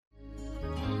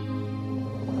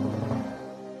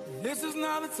This is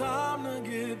not the time to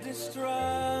get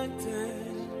distracted.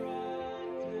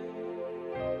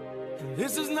 And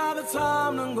this is not the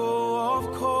time to go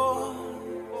off course.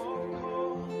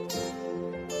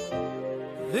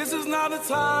 This is not the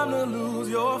time to lose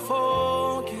your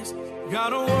focus.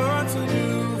 Got a work to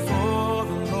do for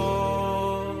the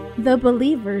Lord. The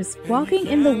Believers Walking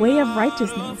in the Way of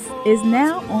Righteousness is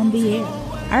now on the air.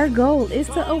 Our goal is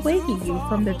to awaken you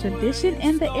from the tradition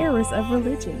and the errors of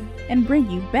religion and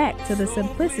bring you back to the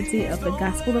simplicity of the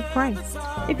gospel of Christ.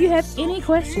 If you have any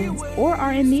questions or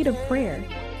are in need of prayer,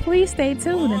 please stay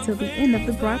tuned until the end of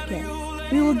the broadcast.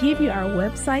 We will give you our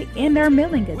website and our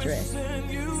mailing address.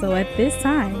 So at this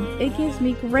time, it gives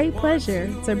me great pleasure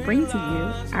to bring to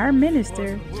you our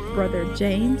minister, Brother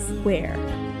James Ware.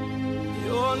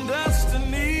 Your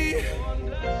destiny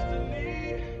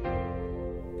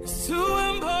is too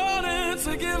important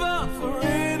to give up for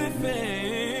anything.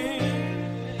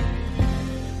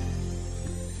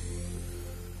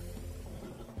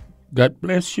 God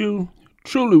bless you.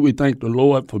 Truly, we thank the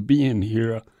Lord for being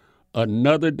here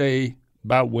another day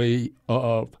by way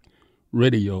of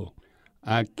radio.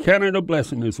 I count it a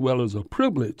blessing as well as a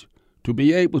privilege to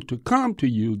be able to come to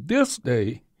you this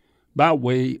day by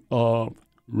way of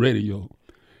radio.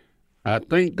 I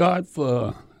thank God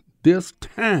for this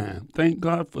time. Thank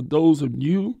God for those of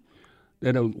you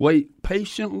that have waited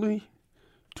patiently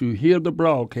to hear the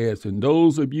broadcast. And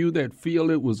those of you that feel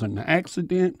it was an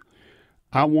accident,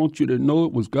 I want you to know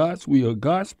it was God's will,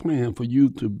 God's plan for you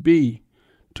to be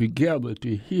together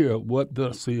to hear what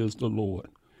thus says the Lord.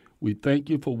 We thank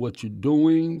you for what you're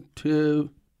doing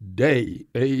today.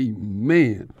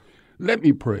 Amen. Let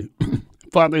me pray.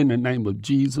 Father, in the name of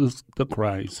Jesus the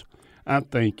Christ, I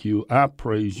thank you. I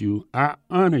praise you. I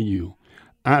honor you.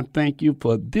 I thank you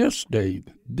for this day,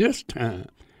 this time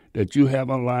that you have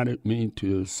allotted me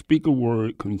to speak a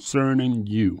word concerning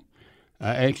you.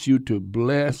 I ask you to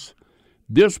bless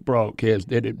this broadcast,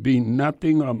 that it be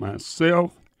nothing of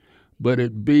myself, but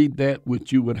it be that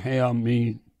which you would have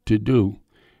me to do.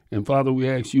 And Father, we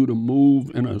ask you to move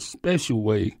in a special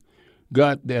way,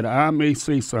 God, that I may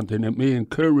say something that may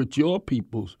encourage your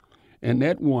peoples, and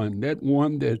that one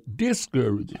that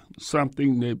discourages,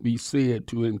 something that be said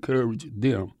to encourage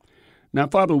them. Now,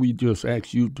 Father, we just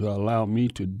ask you to allow me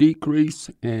to decrease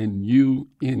and you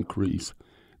increase,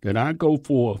 that I go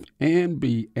forth and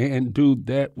be and do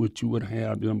that which you would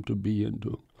have them to be and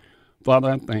do. Father,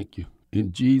 I thank you.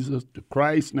 In Jesus the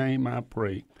Christ's name I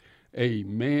pray.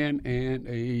 Amen and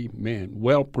amen.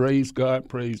 Well, praise God,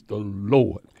 praise the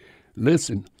Lord.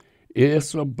 Listen,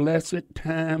 it's a blessed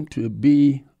time to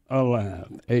be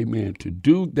alive. Amen. To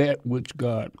do that which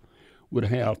God would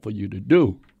have for you to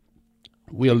do.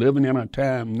 We are living in a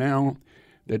time now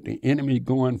that the enemy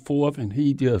going forth and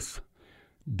he just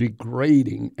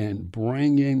degrading and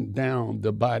bringing down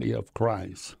the body of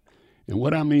Christ. And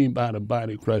what I mean by the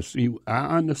body of Christ, see,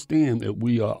 I understand that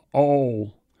we are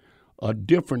all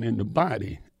different in the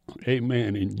body.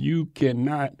 Amen. And you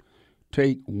cannot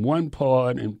take one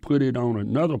part and put it on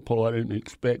another part and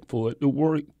expect for it to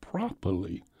work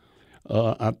properly.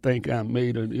 I think I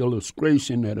made an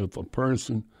illustration that if a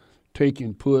person put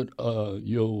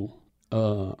your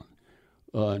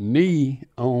knee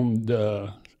on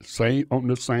the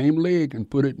same leg and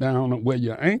put it down where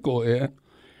your ankle at,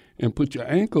 and put your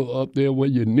ankle up there where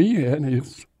your knee at,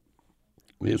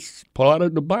 it's part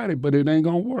of the body, but it ain't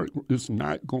going to work. It's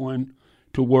not going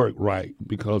to work right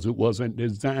because it wasn't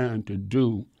designed to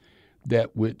do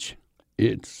that which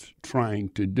it's trying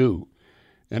to do.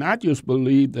 And I just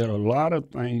believe that a lot of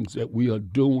things that we are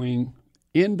doing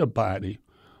in the body,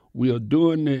 we are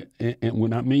doing it, and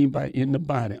when I mean by in the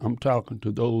body, I'm talking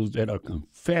to those that are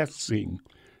confessing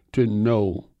to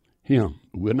know him.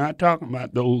 We're not talking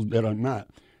about those that are not.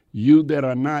 You that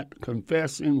are not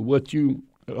confessing, what you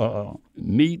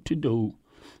need to do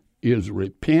is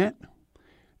repent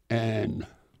and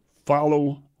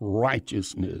follow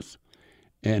righteousness,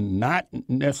 and not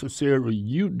necessarily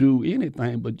you do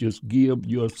anything, but just give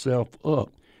yourself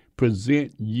up.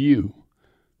 Present you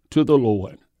to the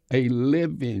Lord, a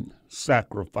living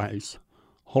sacrifice,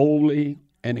 holy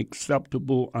and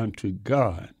acceptable unto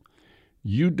God.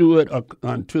 You do it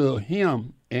unto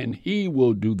him, and he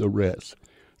will do the rest.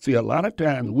 See, a lot of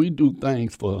times we do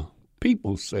things for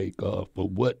people's sake, for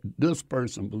what this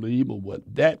person believes or what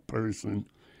that person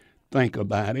think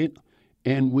about it,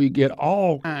 and we get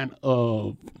all kind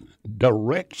of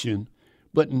direction,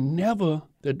 but never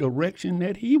the direction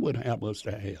that he would have us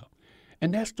to have.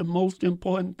 And that's the most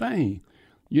important thing.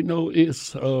 You know,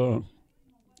 it's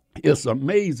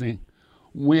amazing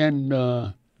when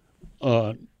a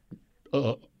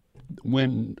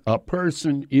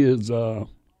person is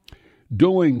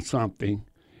doing something,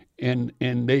 and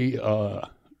they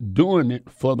doing it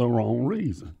for the wrong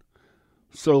reason.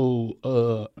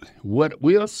 So what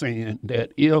we are saying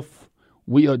that if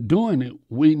we are doing it,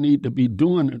 we need to be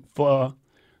doing it for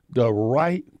the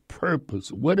right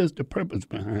purpose. What is the purpose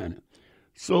behind it?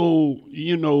 So,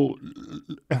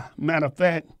 matter of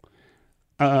fact,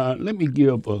 let me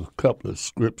give a couple of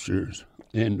scriptures.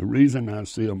 And the reason I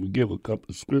say I'm going to give a couple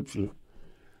of scriptures,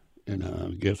 and I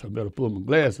guess I better put my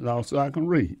glasses on so I can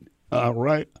read. All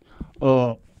right.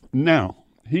 Now,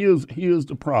 here's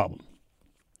the problem.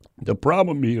 The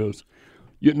problem is,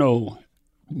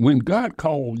 when God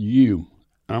called you,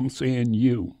 I'm saying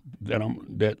you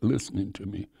that listening to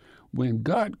me. When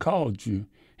God called you,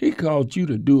 He called you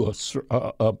to do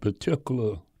a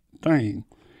particular thing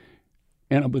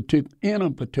in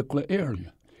a particular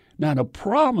area. Now, the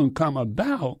problem come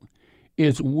about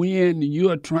is when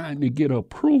you're trying to get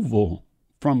approval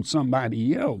from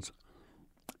somebody else.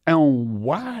 And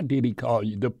why did He call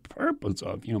you? The purpose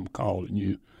of Him calling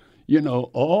you,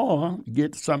 or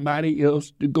get somebody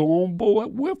else to go on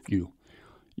board with you.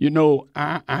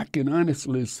 I can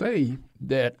honestly say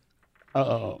that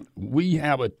we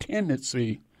have a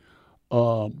tendency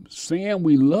of saying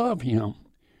we love Him,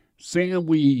 saying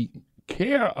we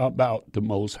care about the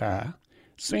Most High,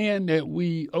 saying that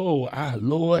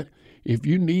Lord, if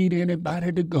you need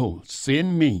anybody to go,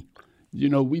 send me.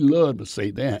 We love to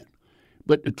say that.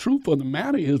 But the truth of the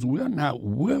matter is we're not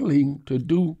willing to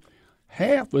do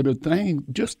half of the thing,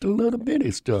 just a little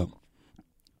bitty stuff.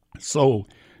 So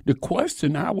the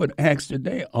question I would ask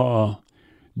today, are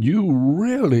you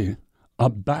really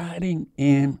abiding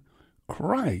in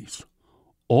Christ,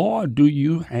 or do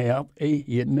you have a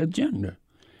hidden agenda?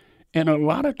 And a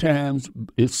lot of times,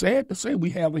 it's sad to say we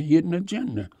have a hidden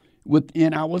agenda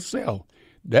within ourselves.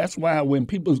 That's why when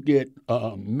people get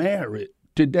married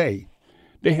today,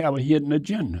 they have a hidden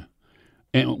agenda.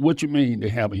 And what you mean they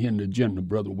have a hidden agenda,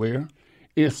 Brother Ware?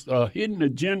 It's a hidden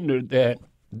agenda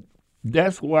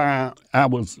that's why I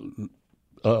was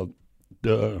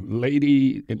the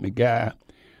lady and the guy,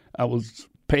 I was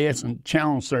passing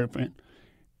channel surfing,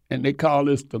 and they call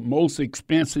this the most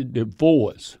expensive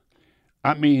divorce.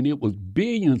 I mean, it was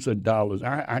billions of dollars.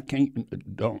 I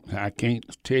can't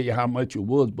tell you how much it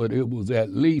was, but it was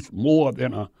at least more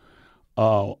than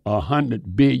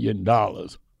 $100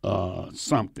 billion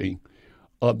something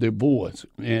of divorce.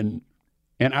 And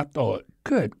I thought,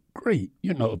 good grief,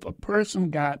 if a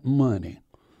person got money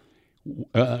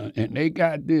and they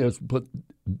got this, but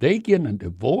they getting a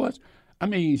divorce. I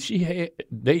mean, she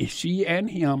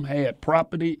and him had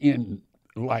property in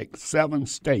like 7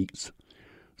 states.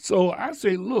 So I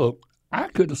said, look, I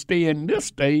could have stayed in this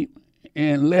state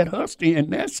and let her stay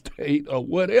in that state or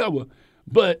whatever,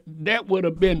 but that would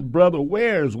have been Brother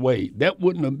Ware's way. That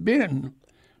wouldn't have been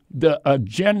the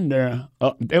agenda.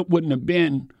 That wouldn't have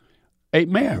been a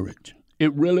marriage.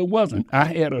 It really wasn't. I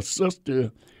had a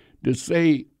sister to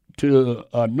say to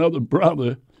another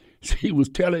brother, she was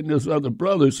telling this other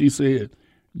brother, she said,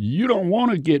 you don't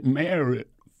want to get married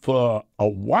for a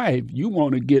wife. You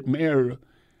want to get married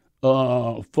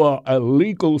for a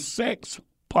legal sex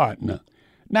partner.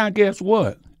 Now, guess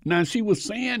what? Now, she was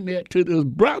saying that to this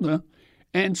brother,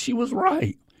 and she was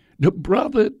right. The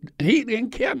brother, he didn't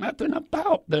care nothing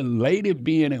about the lady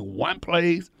being in one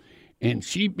place and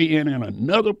she being in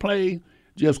another place,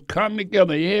 just come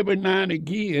together every now and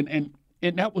again, and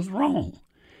that was wrong.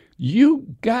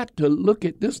 You got to look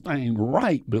at this thing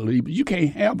right, believers. You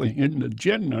can't have a hidden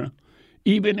agenda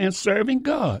even in serving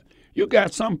God. You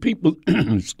got some people,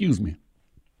 excuse me,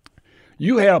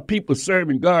 you have people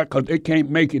serving God because they can't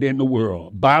make it in the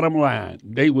world. Bottom line,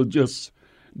 they just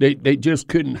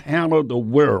couldn't handle the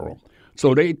world.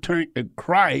 So they turned to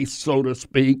Christ, so to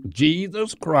speak,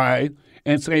 Jesus Christ,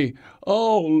 and say,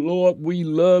 oh, Lord, we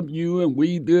love you and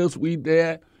we this, we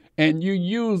that. And you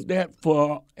use that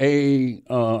for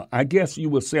I guess you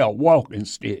would say a walking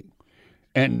stick.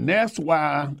 And that's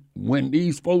why when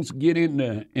these folks get in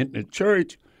the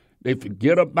church, they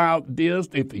forget about this,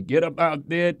 they forget about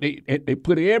that. They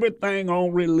put everything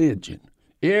on religion.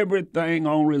 Everything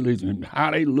on religion,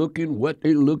 how they looking, what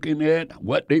they looking at,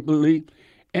 what they believe,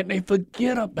 and they really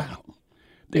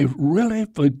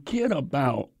forget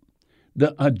about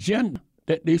the agenda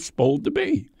that they're supposed to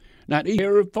be. Now, these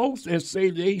very folks that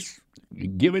say they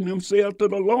giving themselves to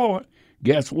the Lord,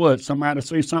 guess what? Somebody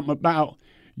say something about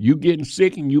you getting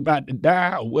sick and you about to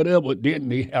die or whatever, then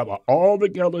they have an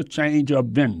altogether change of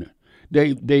vendor.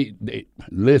 They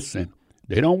listen,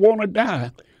 they don't want to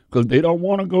die, because they don't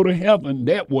want to go to heaven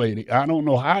that way. I don't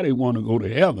know how they want to go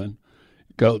to heaven,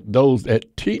 because those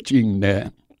that teaching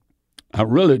that, I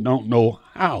really don't know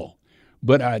how.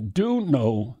 But I do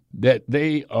know that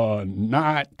they are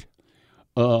not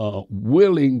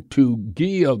willing to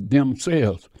give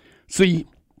themselves. See,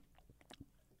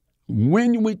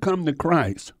 when we come to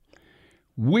Christ,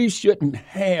 we shouldn't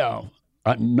have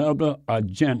another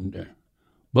agenda,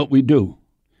 but we do.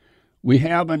 We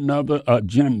have another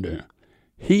agenda,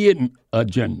 hidden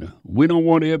agenda. We don't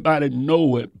want everybody to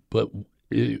know it, but,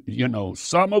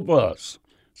 some of us,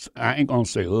 I ain't going to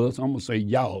say us, I'm going to say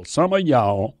y'all. Some of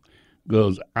y'all,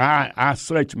 because I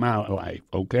search my life,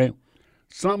 okay?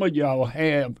 Some of y'all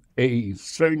have a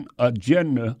certain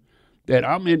agenda that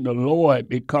I'm in the Lord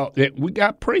because we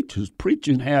got preachers.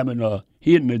 Preaching having a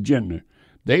hidden agenda.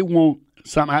 They want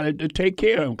somebody to take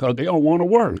care of them because they don't want to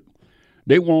work.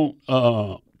 They want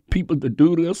people to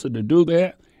do this or to do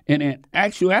that. And in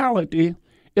actuality,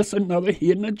 it's another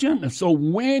hidden agenda. So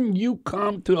when you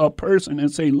come to a person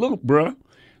and say, look, bruh,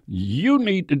 you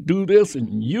need to do this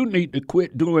and you need to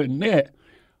quit doing that,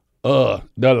 the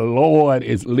Lord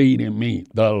is leading me.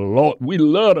 The Lord, we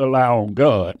love to rely on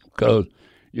God because,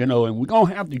 and we're going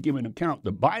to have to give an account.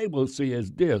 The Bible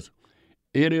says this,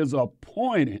 it is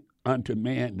appointed unto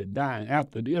man to die, and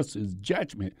after this is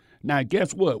judgment. Now,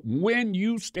 guess what? When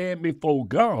you stand before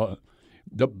God,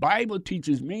 the Bible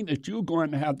teaches me that you're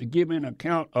going to have to give an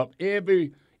account of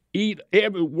every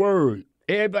word,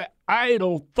 every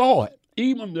idle thought,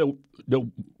 even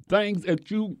the things that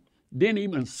you didn't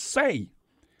even say.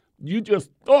 You just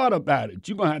thought about it.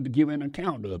 You're going to have to give an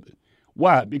account of it.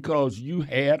 Why? Because you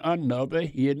had another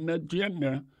hidden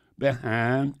agenda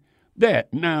behind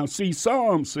that. Now, see,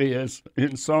 Psalm says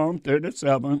in Psalm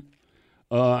 37,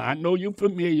 I know you're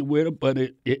familiar with it, but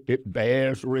it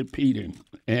bears repeating,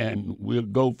 and we'll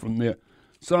go from there.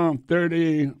 Psalm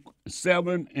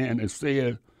 37, and it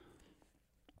says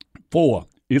 4.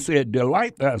 It said,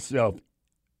 delight thyself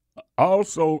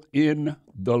also in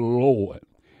the Lord,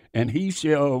 and he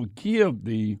shall give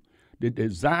thee the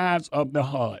desires of the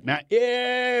heart. Now,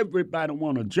 everybody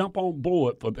want to jump on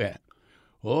board for that.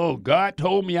 Oh, God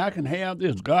told me I can have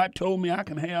this. God told me I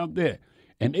can have that.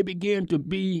 And they begin to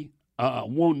be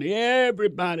wanting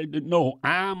everybody to know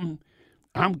I'm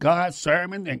God's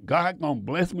servant and God gonna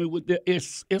bless me with it.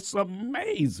 It's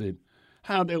amazing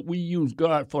how that we use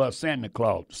God for a Santa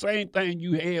Claus. Same thing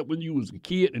you had when you was a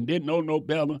kid and didn't know no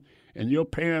better, and your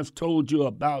parents told you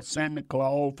about Santa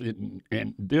Claus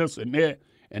and this and that.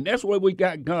 And that's where we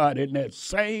got God in that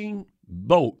same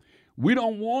boat. We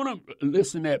don't want to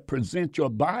listen at present your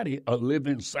body a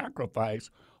living sacrifice,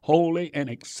 holy and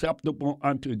acceptable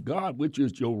unto God, which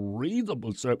is your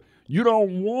reasonable service. You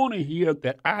don't want to hear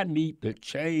that I need to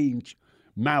change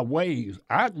my ways.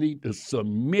 I need to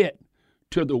submit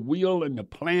to the will and the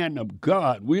plan of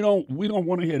God. We don't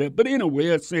want to hear that. But anyway,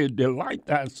 it says, delight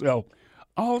thyself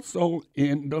also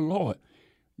in the Lord.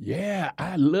 Yeah,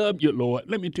 I love you, Lord.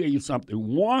 Let me tell you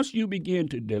something. Once you begin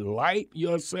to delight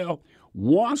yourself,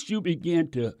 once you begin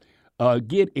to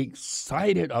get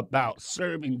excited about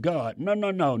serving God. No,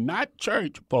 not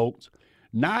church, folks.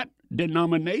 Not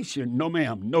denomination. No,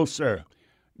 ma'am. No, sir.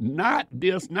 Not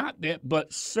this, not that,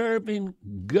 but serving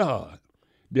God.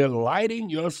 Delighting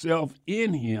yourself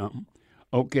in him,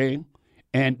 okay?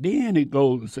 And then it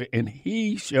goes to say, and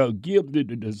he shall give thee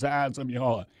the desires of your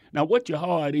heart. Now, what your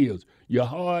heart is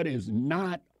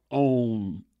not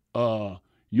on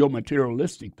your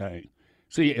materialistic thing.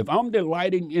 See, if I'm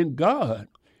delighting in God,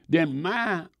 then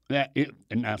now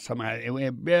somebody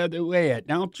went, Brother Wed,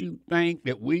 don't you think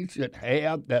that we should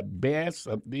have the best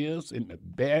of this and the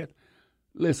best?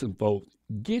 Listen, folks,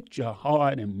 get your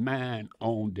heart and mind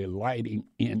on delighting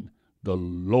in the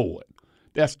Lord.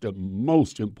 That's the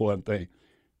most important thing.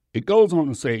 It goes on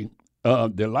to say,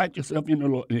 delight yourself in the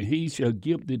Lord, and he shall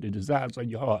give thee the desires of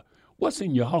your heart. What's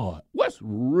in your heart? What's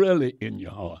really in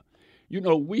your heart?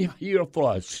 We here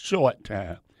for a short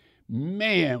time.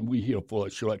 Man, we here for a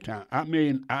short time. I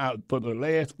mean, for the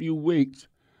last few weeks,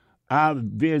 I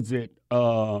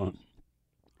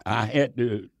had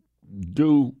to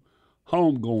do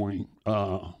homegoing,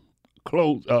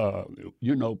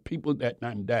 people that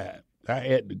done died. I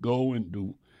had to go and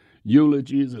do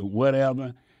eulogies and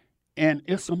whatever. And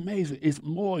it's amazing. It's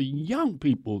more young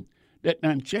people that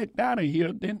done checked out of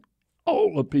here than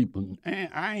older people. And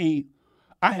I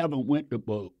haven't went to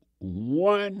but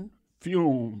one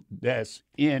funeral that's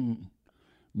in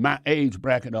my age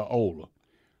bracket or older.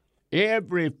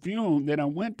 Every funeral that I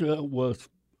went to was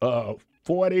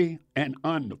 40 and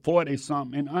under,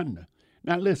 40-something and under.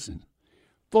 Now listen,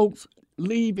 folks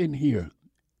leaving here,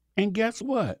 and guess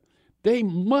what? They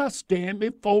must stand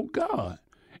before God.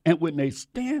 And when they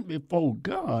stand before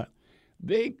God,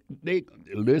 they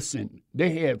listen, they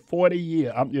had 40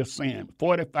 years, I'm just saying,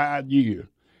 45 years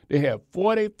They have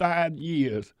 45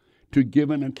 years to give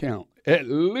an account. At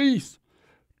least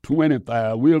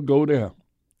 25. We'll go there.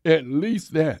 At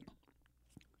least that.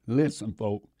 Listen,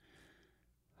 folks.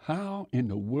 How in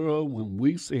the world, when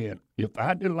we said, if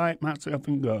I delight myself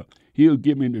in God, he'll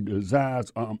give me the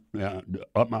desires of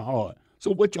my heart.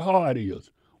 So what your heart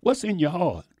is? What's in your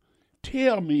heart?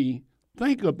 Tell me,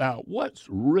 think about what's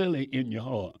really in your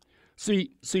heart.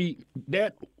 See,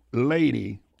 that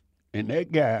lady and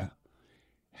that guy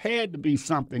had to be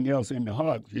something else in the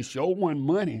heart. It sure wasn't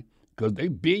money, because they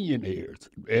billionaires.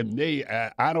 And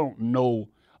I don't know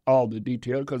all the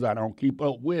details because I don't keep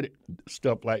up with it,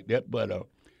 stuff like that. But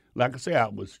like I say, I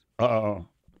was channel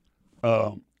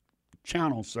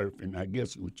surfing, I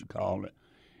guess is what you call it.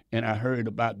 And I heard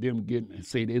about them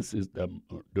say this is the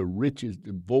richest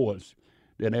divorce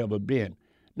that ever been.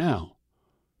 Now,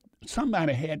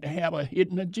 somebody had to have a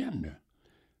hidden agenda.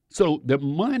 So the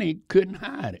money couldn't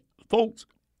hide it. Folks,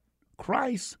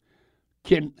 Christ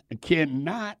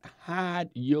cannot hide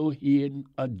your hidden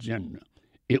agenda.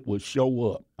 It will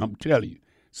show up. I'm telling you.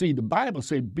 See, the Bible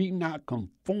says, be not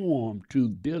conformed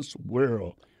to this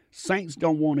world. Saints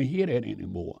don't want to hear that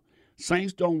anymore.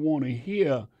 Saints don't want to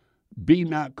hear, be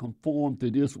not conformed to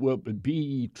this world, but be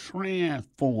ye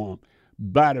transformed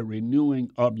by the renewing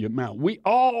of your mind. We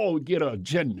all get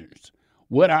agendas.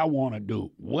 What I want to do,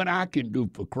 what I can do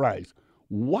for Christ.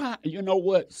 Why? You know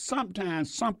what?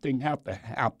 Sometimes something has to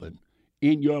happen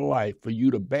in your life for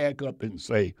you to back up and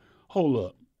say, hold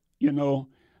up,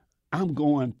 I'm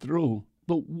going through,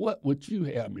 but what would you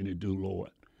have me to do, Lord?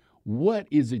 What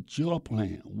is it your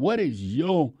plan? What is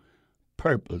your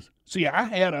purpose? See, I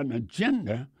had an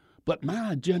agenda, but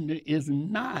my agenda is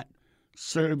not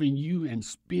serving you in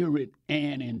spirit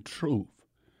and in truth.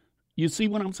 You see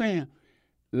what I'm saying?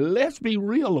 Let's be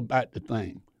real about the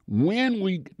thing. When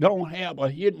we don't have a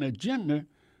hidden agenda,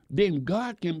 then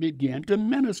God can begin to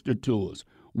minister to us.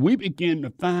 We begin to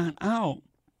find out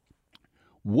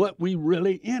what we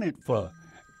really in it for.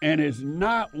 And it's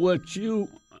not what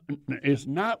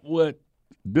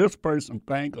this person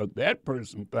think or that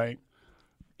person think.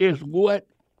 It's what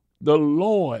the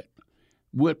Lord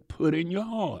would put in your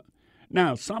heart.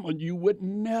 Now, some of you would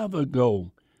never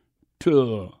go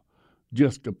to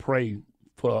just to pray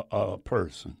for a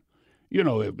person.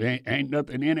 If there ain't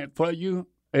nothing in it for you,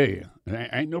 hey, there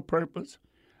ain't no purpose.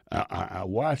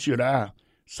 Why should I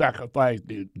sacrifice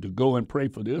to go and pray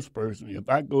for this person? If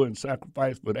I go and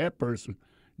sacrifice for that person,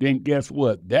 then guess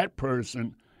what? That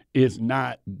person is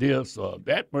not this or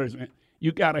that person.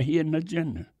 You got a hidden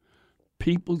agenda.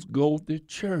 People go to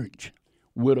church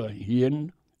with a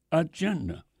hidden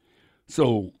agenda.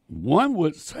 So one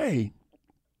would say,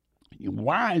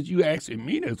 why is you asking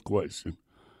me this question?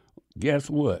 Guess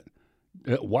what?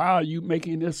 Why are you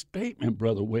making this statement,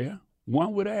 Brother Ware?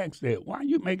 One would ask that. Why are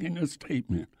you making this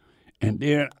statement? And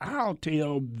then I'll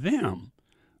tell them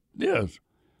this.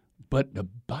 But the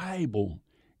Bible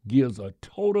gives a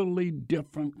totally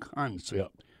different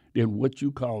concept than what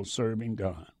you call serving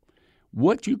God.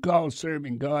 What you call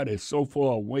serving God is so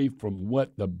far away from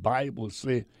what the Bible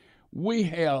says. We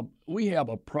have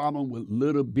a problem with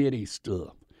little bitty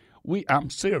stuff. I'm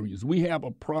serious. We have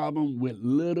a problem with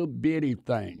little bitty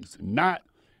things.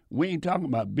 We ain't talking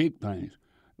about big things.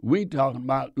 We talking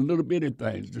about little bitty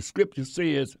things. The scripture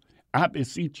says, I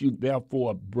beseech you,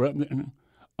 therefore, brethren,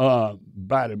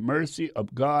 by the mercy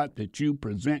of God, that you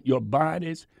present your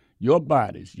bodies,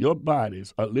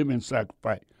 a living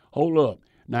sacrifice. Hold up.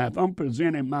 Now, if I'm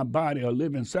presenting my body a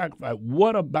living sacrifice,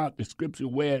 what about the scripture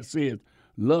where it says,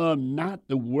 love not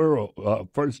the world,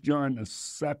 1 John, the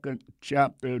 2nd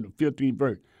chapter, the 15th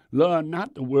verse. Love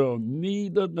not the world,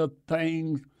 neither the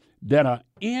things that are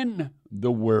in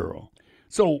the world.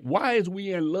 So why is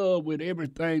we in love with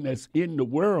everything that's in the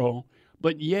world,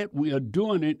 but yet we are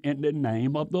doing it in the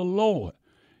name of the Lord?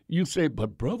 You say,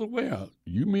 but Brother Well,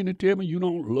 you mean to tell me you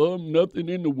don't love nothing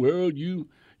in the world? You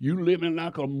living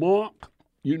like a monk?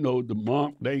 The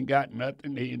monk, they ain't got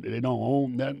nothing. They don't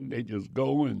own nothing. They just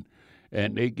go and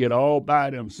they get all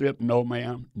by themselves. No,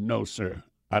 ma'am. No, sir.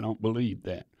 I don't believe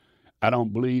that. I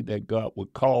don't believe that God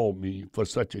would call me for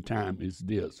such a time as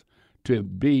this to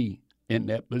be in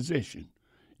that position.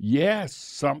 Yes,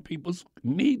 some people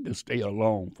need to stay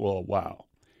alone for a while.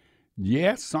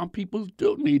 Yes, some people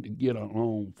do need to get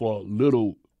alone for a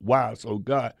little while. So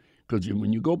God, because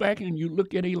when you go back and you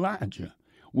look at Elijah,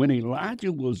 when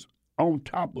Elijah was on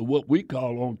top of what we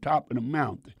call on top of the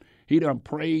mountain, he done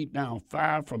prayed down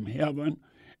fire from heaven,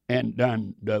 and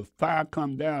then the fire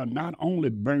come down, not only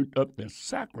burnt up the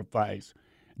sacrifice,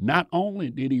 not only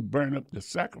did he burn up the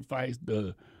sacrifice,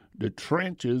 the the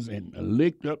trenches and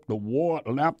licked up the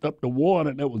water, lapped up the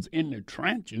water that was in the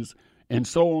trenches, and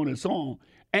so on and so on,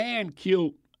 and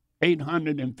killed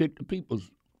 850 people,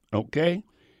 okay?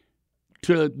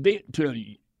 To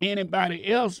anybody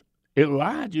else,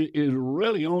 Elijah is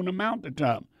really on the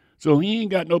mountaintop. So he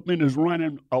ain't got no business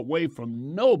running away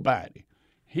from nobody.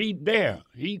 He there.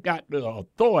 He got the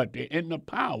authority and the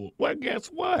power. Well, guess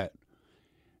what?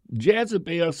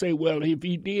 Jezebel say, well, if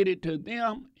he did it to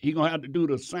them, he going to have to do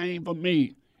the same for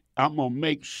me. I'm going to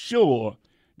make sure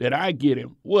that I get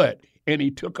him. What? And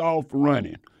he took off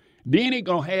running. Then he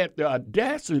going to have the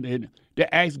audacity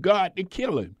to ask God to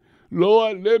kill him.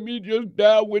 Lord, let me just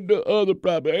die with the other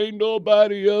prophet. Ain't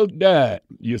nobody else died.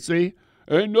 You see?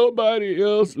 Ain't nobody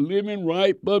else living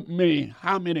right but me.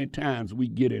 How many times we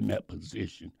get in that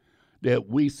position that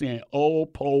we saying, oh,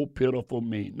 poor, pitiful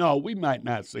me. No, we might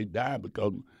not say die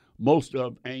because most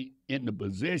of them ain't in the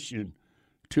position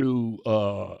to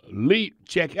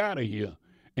check out of here.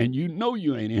 And you know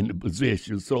you ain't in the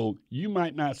position, so you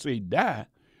might not say die,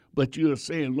 but you're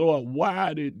saying, Lord,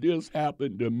 why did this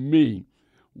happen to me?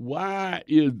 Why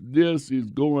is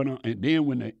going on? And then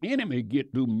when the enemy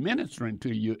get through ministering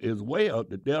to you as well,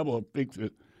 the devil will fix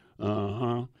it.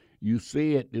 You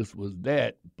said this was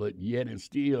that, but yet and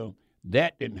still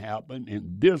that didn't happen,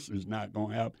 and this is not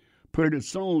going to happen. Pretty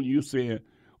soon you say,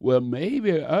 well,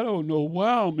 maybe, I don't know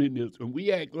why I'm in this. And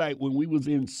we act like when we was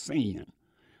in sin,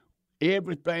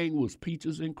 everything was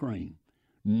peaches and cream.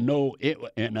 No,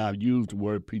 and I use the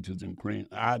word peaches and cream.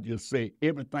 I just say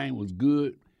everything was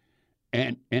good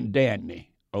and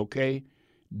dandy, okay?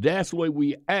 That's the way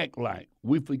we act like.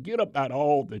 We forget about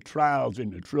all the trials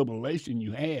and the tribulation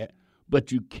you had,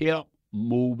 but you kept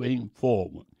moving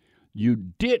forward. You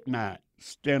did not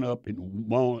stand up and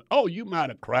moan. Oh, you might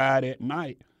have cried at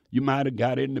night. You might have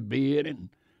got into bed and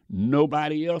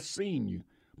nobody else seen you.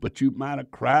 But you might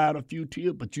have cried a few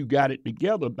tears, but you got it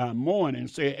together by morning and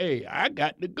said, hey, I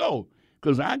got to go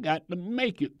because I got to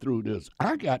make it through this.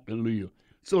 I got to live.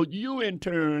 So you, in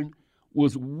turn,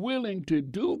 was willing to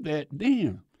do that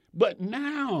then. But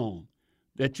now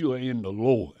that you are in the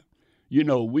Lord, you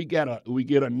know, we get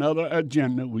another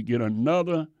agenda, we get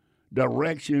another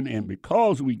direction, and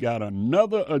because we got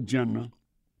another agenda,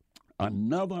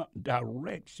 another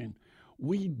direction,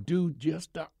 we do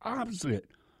just the opposite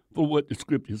for what the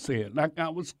scripture said. Like I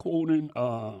was quoting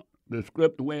the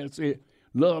scripture where it said,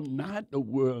 love not the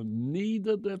world,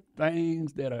 neither the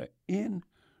things that are in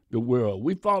the world.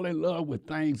 We fall in love with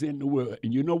things in the world.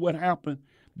 And you know what happened?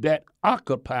 That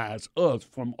occupies us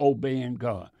from obeying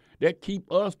God. That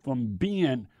keep us from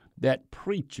being that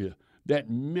preacher, that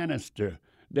minister,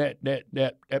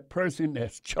 that person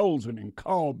that's chosen and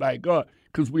called by God,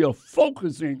 because we are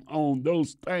focusing on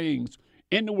those things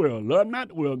in the world. Love not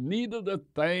the world, neither the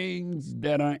things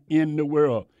that are in the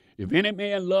world. If any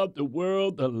man love the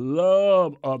world, the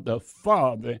love of the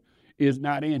Father is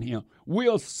not in him.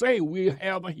 We'll say we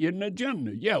have a hidden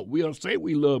agenda. Yeah, we'll say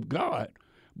we love God.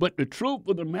 But the truth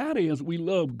of the matter is we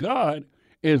love God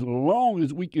as long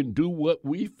as we can do what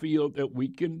we feel that we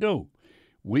can do.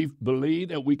 We believe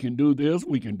that we can do this,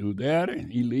 we can do that,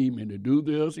 and he lead me to do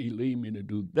this, he lead me to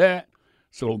do that.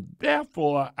 So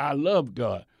therefore, I love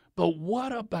God. But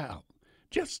what about,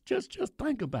 just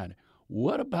think about it.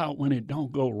 What about when it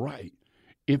don't go right?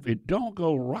 If it don't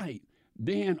go right,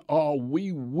 then are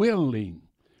we willing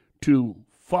to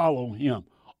follow him?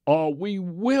 Are we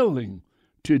willing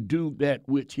to do that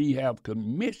which he have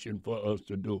commissioned for us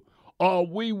to do? Are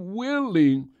we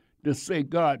willing to say,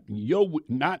 God,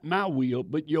 not my will,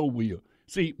 but your will?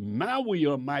 See, my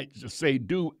will might just say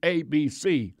do A, B,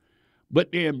 C,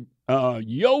 but then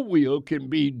your will can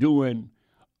be doing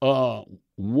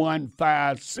 1,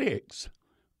 5, 6,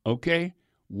 okay?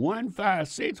 1, 5,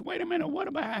 6. Wait a minute. What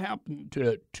about happened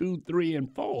to 2, 3,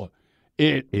 and 4?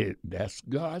 That's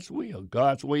God's will.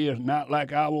 God's way is not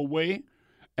like our way,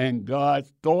 and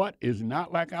God's thought is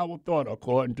not like our thought,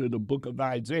 according to the book of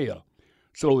Isaiah.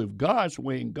 So if God's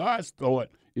way and God's thought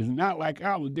is not like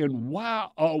ours, then why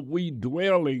are we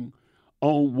dwelling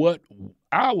on what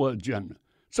our agenda?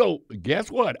 So guess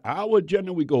what? Our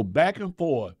agenda, we go back and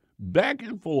forth,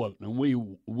 and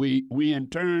we in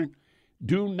turn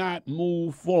do not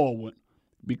move forward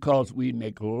because we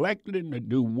neglected to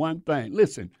do one thing.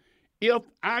 Listen, if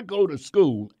I go to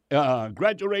school,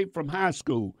 graduate from high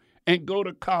school, and go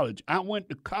to college, I went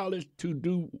to college to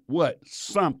do what?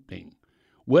 Something.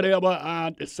 Whatever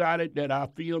I decided that I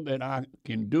feel that I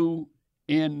can do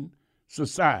in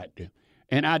society.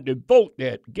 And I devote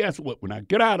that. Guess what? When I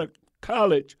get out of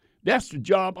college, that's the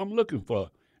job I'm looking for.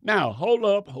 Now, hold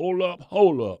up.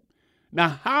 Now,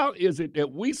 how is it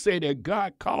that we say that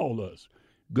God called us,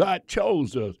 God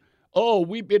chose us, Oh,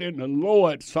 we've been in the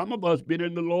Lord. Some of us been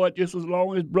in the Lord just as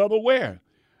long as Brother Ware,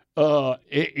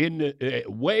 in the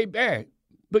way back.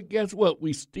 But guess what?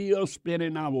 We still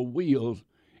spinning our wheels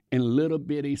in little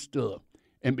bitty stuff.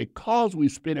 And because we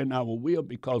spinning our wheel,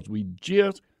 because we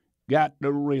just got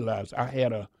to realize I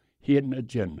had a hidden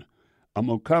agenda. I'm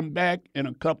going to come back in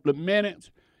a couple of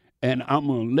minutes, and I'm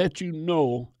going to let you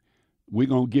know we're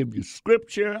going to give you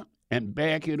scripture and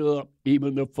back it up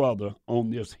even the further on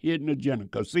this hidden agenda.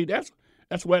 Because, see, that's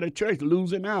where the church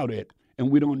losing out at,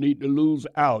 and we don't need to lose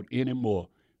out anymore.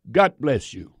 God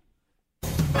bless you.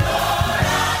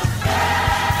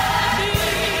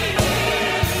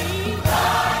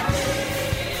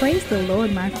 Praise the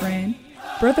Lord, my friend.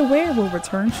 Brother Ware will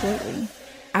return shortly.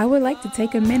 I would like to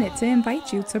take a minute to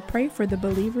invite you to pray for the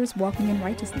believers walking in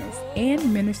righteousness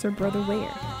and minister Brother Ware.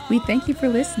 We thank you for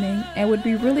listening and would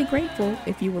be really grateful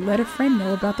if you would let a friend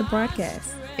know about the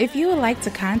broadcast. If you would like to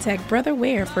contact Brother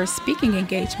Ware for speaking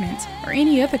engagements or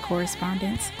any other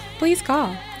correspondence, please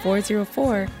call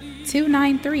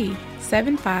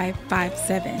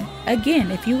 404-293-7557. Again,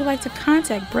 if you would like to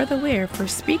contact Brother Ware for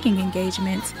speaking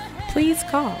engagements, please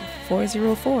call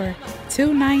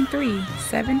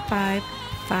 404-293-7557.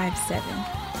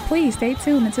 Please stay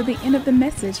tuned until the end of the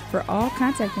message for all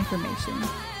contact information.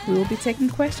 We will be taking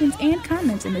questions and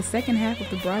comments in the second half of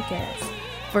the broadcast.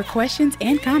 For questions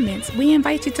and comments, we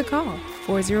invite you to call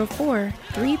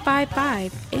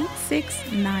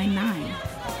 404-355-8699.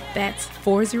 That's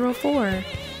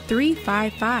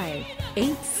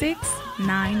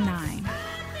 404-355-8699.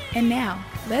 And now,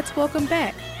 let's welcome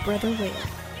back Brother Ware.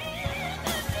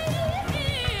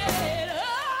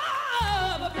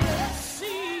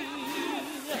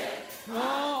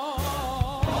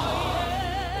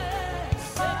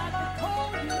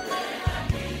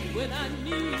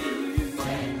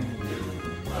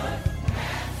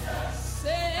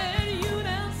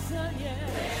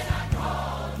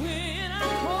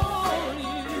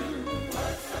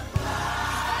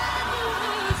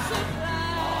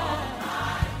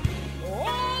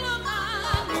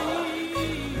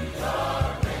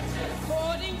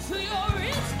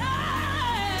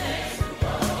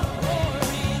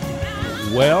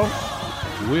 Well,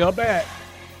 we are back.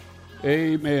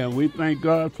 Amen. We thank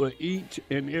God for each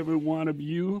and every one of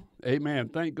you. Amen.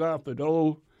 Thank God for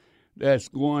those that's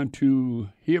going to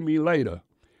hear me later.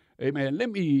 Amen.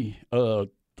 Let me throw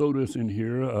this in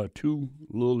here, two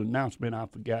little announcements I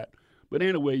forgot. But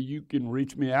anyway, you can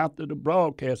reach me after the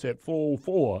broadcast at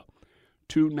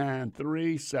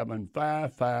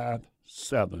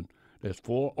 404-293-7557. That's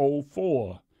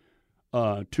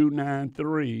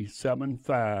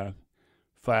 404-293-7557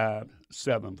 for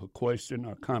question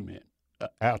or comment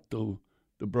after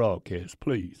the broadcast,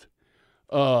 please.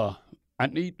 I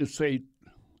need to say,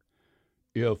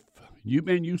 if you've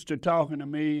been used to talking to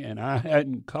me and I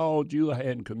hadn't called you, I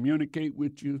hadn't communicated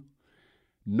with you,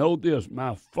 know this,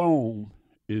 my phone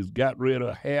is got rid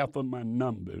of half of my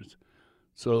numbers.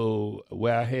 So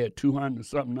where I had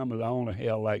 200-something numbers, I only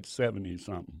have like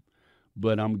 70-something.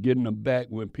 But I'm getting them back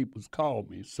when people's call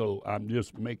me. So I'm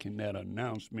just making that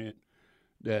announcement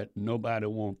that nobody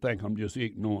won't think I'm just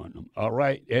ignoring them. All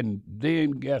right? And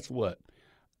then guess what?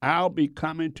 I'll be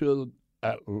coming to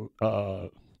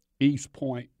East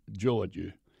Point,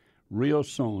 Georgia, real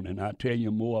soon, and I'll tell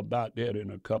you more about that in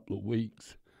a couple of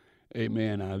weeks.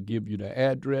 Amen. I'll give you the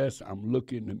address. I'm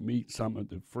looking to meet some of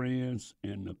the friends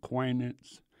and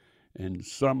acquaintance and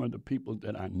some of the people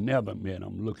that I never met.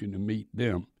 I'm looking to meet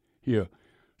them here.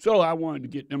 So I wanted to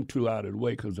get them two out of the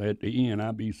way because at the end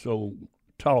I'll be so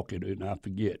talkative and I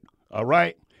forget. All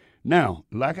right? Now,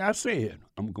 like I said,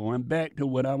 I'm going back to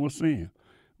what I was saying.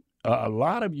 A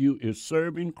lot of you is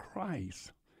serving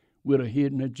Christ with a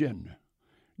hidden agenda.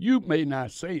 You may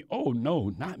not say, oh, no,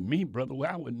 not me, brother.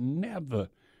 Well, I would never.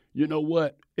 You know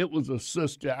what? It was a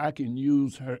sister. I can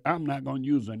use her. I'm not going to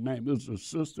use her name. It was a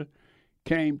sister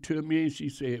came to me and she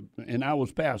said, and I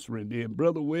was pastoring then,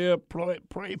 Brother Ware,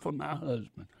 pray for my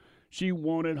husband. She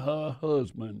wanted her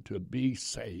husband to be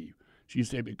saved. She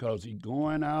said because he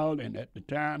going out, and at the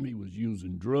time he was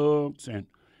using drugs and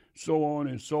so on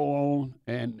and so on.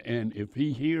 And if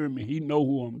he hear me, he know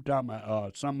who I'm talking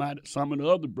about. Some of the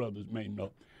other brothers may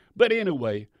know. But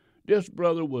anyway, this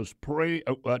brother was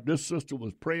this sister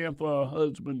was praying for her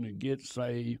husband to get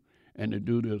saved and to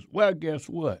do this. Well, guess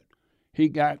what? He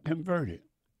got converted.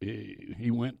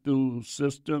 He went through the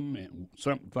system and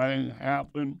something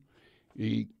happened.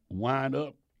 He wound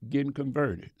up getting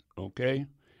converted, okay?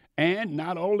 And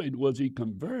not only was he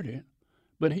converted,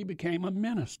 but he became a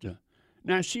minister.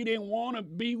 Now, she didn't want to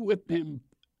be with him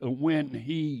when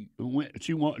he went.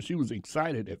 She was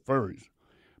excited at first.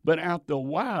 But after a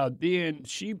while, then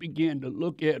she began to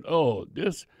look at,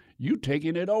 this, you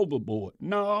taking it overboard.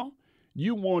 No,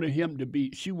 she wanted him to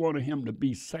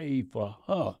be saved for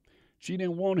her. She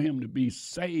didn't want him to be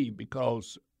saved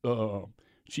because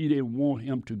she didn't want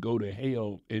him to go to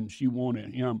hell, and she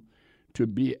wanted him to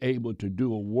be able to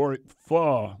do a work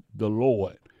for the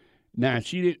Lord. Now,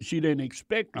 she didn't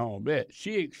expect all that.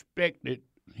 She expected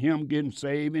him getting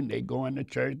saved and they going to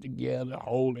church together,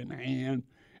 holding hands,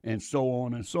 and so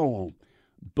on and so on.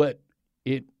 But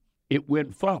it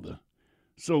went further.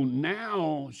 So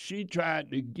now she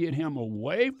tried to get him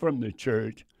away from the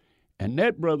church, and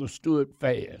that brother stood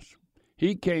fast.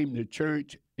 He came to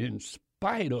church in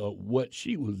spite of what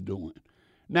she was doing.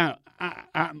 Now,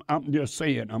 I'm just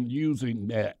saying, I'm using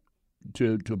that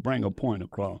to bring a point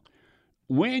across.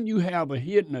 When you have a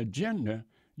hidden agenda,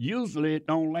 usually it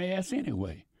don't last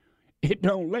anyway. It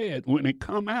don't last. When it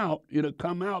come out, it'll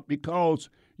come out because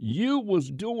you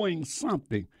was doing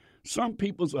something. Some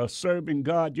people are serving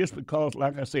God just because,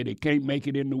 like I said, they can't make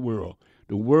it in the world.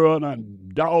 The world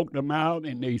done dogged them out,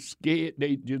 and they scared.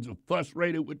 They just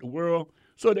frustrated with the world,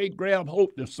 so they grab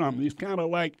hold to something. It's kind of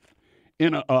like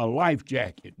in a life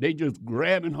jacket. They just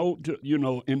grabbing hold to,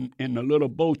 in the little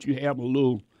boat, you have a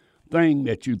little thing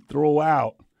that you throw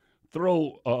out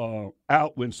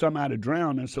when somebody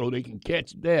drowning, so they can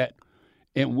catch that.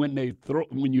 And when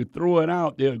you throw it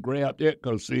out, they'll grab that,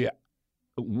 because see,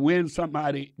 when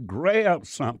somebody grabs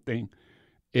something,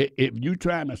 if you're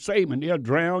trying to save them, they'll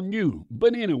drown you.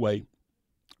 But anyway,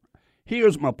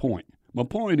 here's my point. My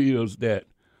point is that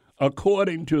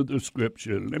according to the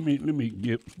scripture, let me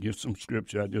give some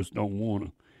scripture. I just don't want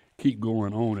to keep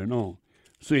going on and on.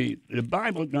 See, the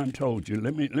Bible done told you.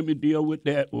 Let me deal with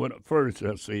that first.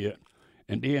 I said,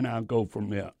 and then I'll go from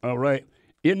there. All right.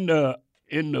 In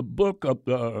the book of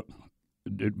the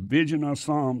vision of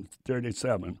Psalm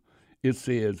 37, it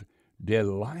says,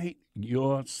 "Delight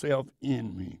yourself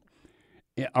in me,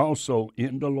 and also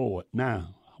in the Lord."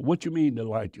 Now, what you mean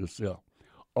delight yourself?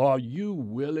 Are you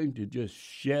willing to just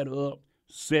shut up,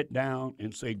 sit down,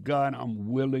 and say, God, I'm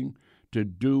willing to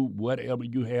do whatever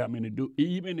you have me to do,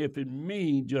 even if it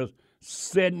means just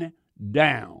sitting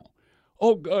down?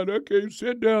 Oh, God, I can't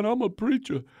sit down. I'm a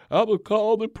preacher. I was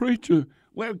called the preacher.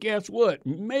 Well, guess what?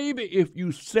 Maybe if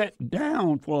you sat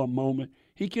down for a moment,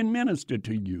 he can minister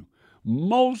to you.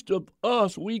 Most of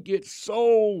us, we get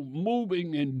so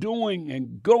moving and doing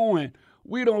and going,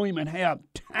 we don't even have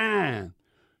time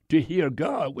to hear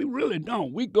God. We really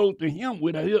don't. We go to him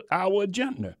with our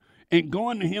agenda, and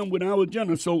going to him with our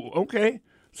agenda. So, okay,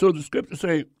 so the scripture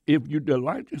say, if you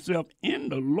delight yourself in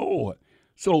the Lord.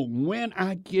 So when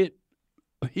I get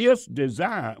his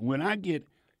desire, when I get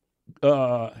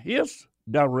his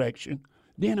direction,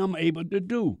 then I'm able to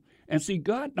do. And see,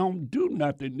 God don't do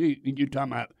nothing. You're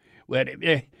talking about, well,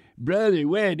 brother,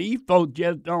 well, these folks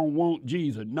just don't want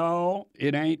Jesus. No,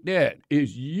 it ain't that.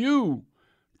 It's you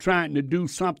trying to do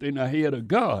something ahead of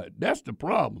God. That's the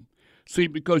problem. See,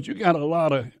 because you got a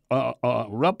lot of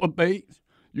reprobates.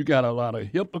 You got a lot of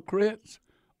hypocrites.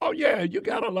 Oh, yeah, you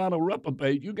got a lot of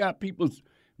reprobates. You got people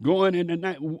going in the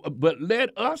night. But let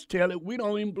us tell it, we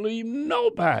don't even believe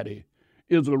nobody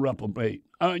is a reprobate.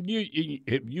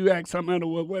 If you ask somebody,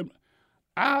 well,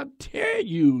 I'll tell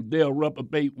you they're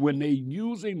reprobate when they're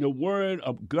using the word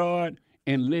of God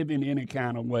and living any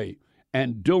kind of way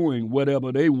and doing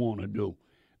whatever they want to do.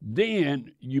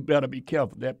 Then you better be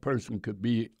careful. That person could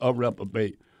be a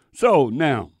reprobate. So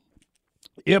now,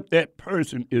 if that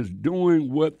person is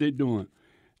doing what they're doing,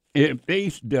 if they're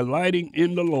delighting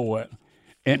in the Lord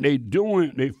and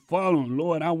they following,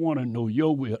 Lord, I want to know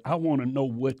your will. I want to know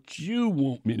what you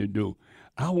want me to do.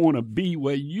 I want to be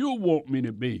where you want me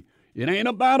to be. It ain't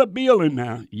about a building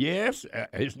now. Yes,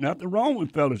 it's nothing wrong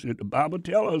with fellowship. The Bible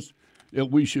tells us that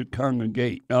we should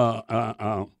congregate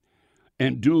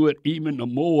and do it even the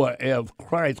more as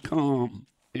Christ comes,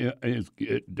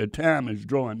 the time is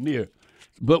drawing near.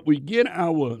 But we get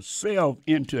ourselves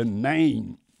into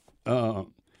name,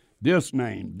 this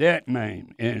name, that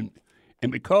name, and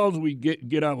because we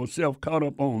get ourselves caught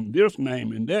up on this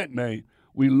name and that name,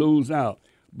 we lose out.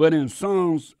 But in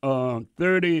Psalms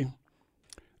 30,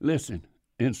 listen,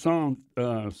 in Psalm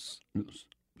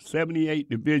 78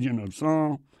 division of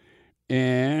Psalm,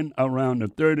 and around the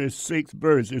 36th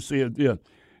verse, it says this,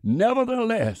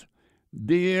 nevertheless,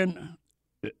 then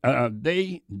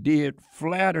they did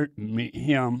flatter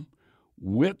him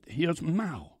with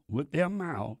their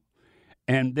mouth,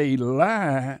 and they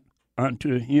lied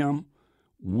unto him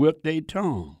with their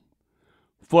tongue.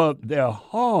 For their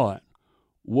heart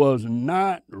was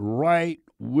not right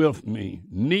with me,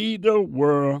 neither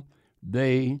were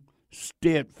they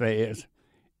steadfast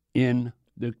in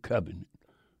the covenant.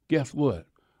 Guess what?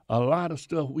 A lot of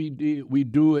stuff we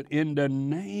do it in the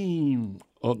name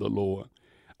of the Lord.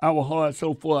 Our heart's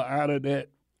so far out of that,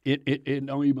 it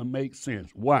don't even make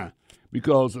sense. Why?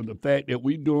 Because of the fact that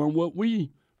we doing what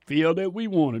we feel that we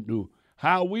want to do,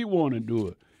 how we want to do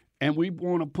it. And we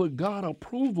want to put God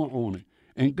approval on it.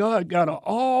 And God got an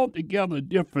altogether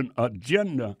different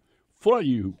agenda for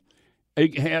you.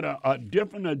 It had a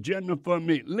different agenda for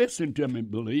me. Listen to me,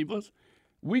 believers.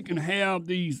 We can have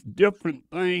these different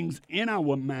things in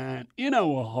our mind, in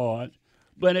our heart,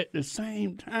 but at the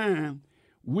same time,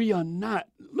 we are not.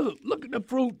 Look at the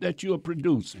fruit that you're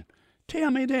producing. Tell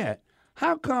me that.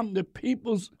 How come the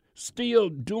people's still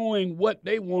doing what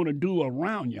they want to do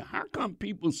around you? How come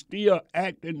people still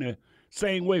acting the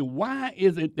same way? Why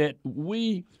is it that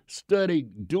we study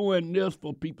doing this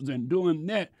for people and doing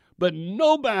that, but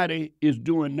nobody is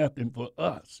doing nothing for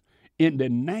us in the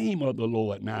name of the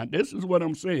Lord? Now, this is what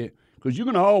I'm saying, because you're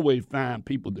going to always find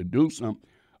people to do something.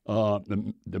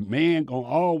 The man going to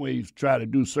always try to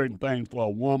do certain things for a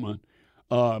woman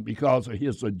because of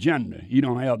his agenda. He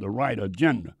don't have the right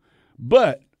agenda.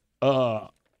 But the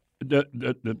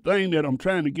thing that I'm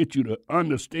trying to get you to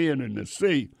understand and to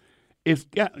see,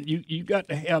 you got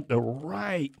to have the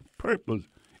right purpose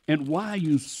and why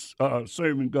you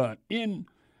serving God. In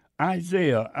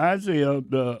Isaiah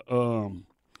the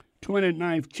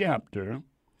 29th chapter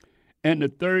and the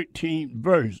 13th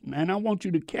verse, and I want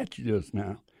you to catch this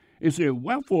now. It said,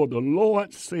 "Wherefore the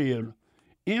Lord said,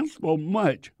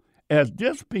 insomuch as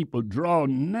this people draw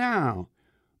now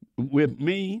with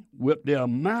me with their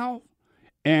mouth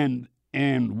and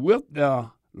with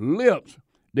their lips,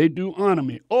 they do honor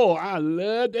me." Oh, I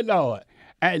love the Lord.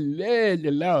 I love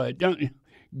the Lord.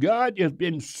 God has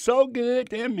been so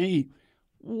good to me.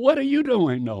 What are you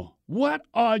doing, though? What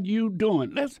are you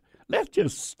doing? Let's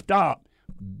just stop,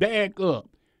 back up,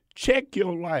 check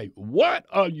your life. What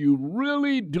are you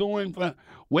really doing for?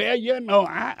 Well,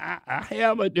 I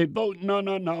have a devotion.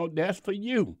 No, that's for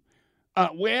you.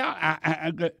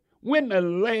 When the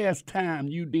last time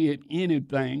you did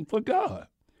anything for God?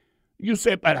 You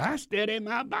said, but I study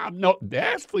my Bible. No,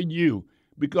 that's for you,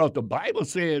 because the Bible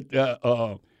says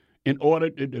in order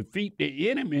to defeat the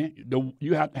enemy,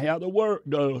 you have to have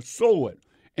the sword,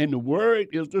 and the word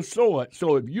is the sword.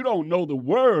 So if you don't know the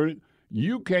word,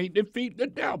 you can't defeat the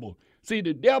devil. See,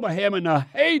 the devil having a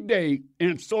heyday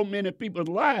in so many people's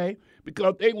lives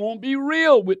because they won't be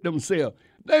real with themselves.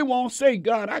 They won't say,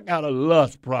 God, I got a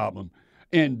lust problem,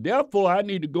 and therefore I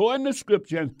need to go in the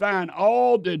scripture and find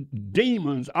all the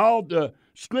demons, all the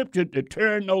scripture to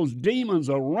turn those demons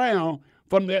around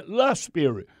from that lust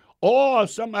spirit. Or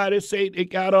somebody say they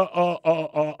got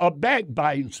a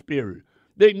backbiting spirit.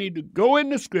 They need to go in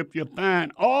the scripture,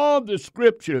 find all the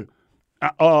scripture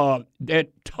that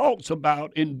talks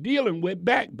about in dealing with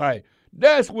backbite.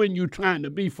 That's when you're trying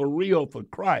to be for real for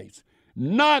Christ.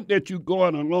 Not that you're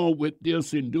going along with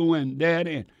this and doing that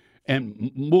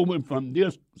and moving from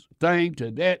this thing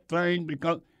to that thing,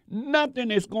 because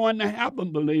nothing is going to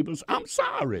happen, believers. I'm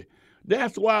sorry.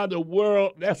 That's why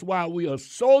we are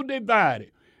so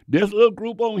divided. This little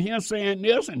group over here saying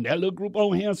this, and that little group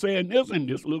over here saying this, and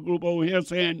this little group over here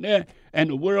saying that, and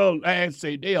the world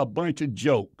say they a bunch of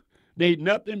joke. They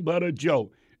nothing but a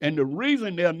joke. And the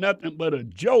reason they're nothing but a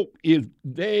joke is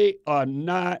they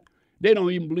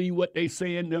don't even believe what they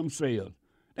saying themselves.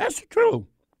 That's the truth.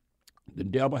 The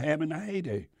devil having a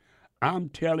heyday. I'm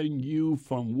telling you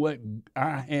from what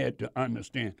I had to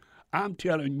understand. I'm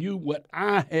telling you what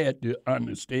I had to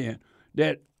understand,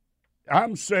 that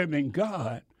I'm serving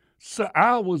God. So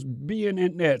I was being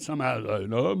in that. Somebody was like,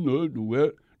 no, I'm not doing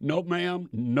it. No, ma'am,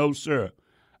 no, sir.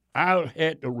 I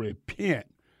had to repent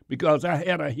because I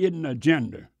had a hidden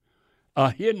agenda. A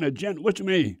hidden agenda, what you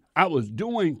mean? I was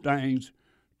doing things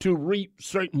to reap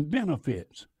certain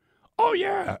benefits. Oh,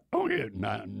 yeah.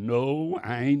 No,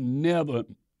 I ain't never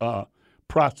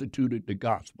prostituted the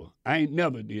gospel. I ain't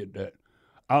never did that.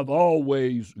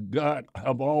 God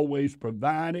have always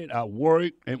provided. I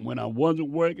worked, and when I wasn't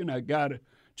working, I got it.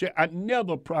 I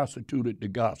never prostituted the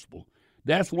gospel.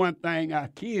 That's one thing I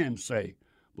can say.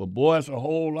 But boy, it's a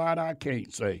whole lot I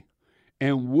can't say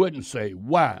and wouldn't say.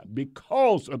 Why?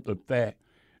 Because of the fact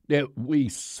that we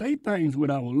say things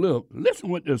with our lips. Listen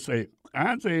what they say.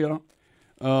 Isaiah,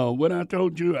 what I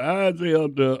told you, Isaiah,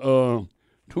 the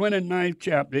 29th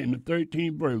chapter in the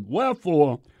 13th verse.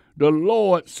 Wherefore the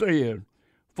Lord said,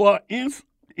 for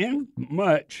in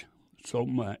much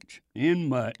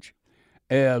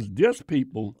as this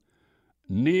people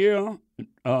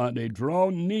they draw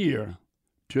near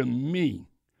to me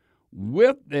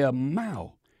with their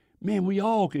mouth. Man, we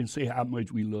all can say how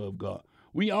much we love God.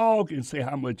 We all can say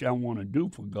how much I want to do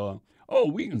for God. Oh,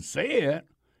 we can say it,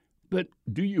 but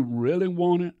do you really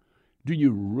want it? Do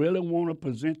you really want to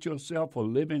present yourself a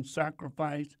living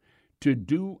sacrifice to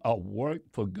do a work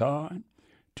for God,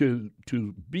 to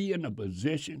be in a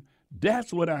position?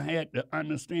 That's what I had to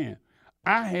understand.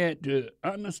 I had to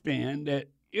understand that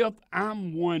if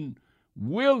I'm one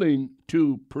willing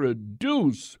to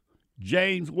produce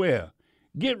James Ware,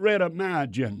 get rid of my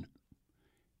agenda,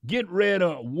 get rid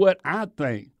of what I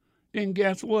think, then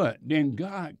guess what? Then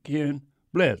God can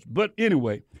bless. But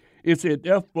anyway, it said,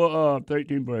 therefore,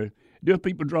 13 verse, these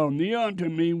people draw near unto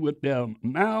me with their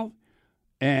mouth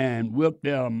and with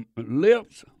their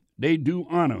lips, they do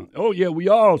honor. Oh, yeah, we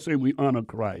all say we honor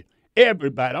Christ.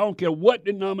 Everybody, I don't care what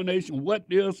denomination, what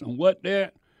this and what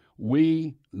that,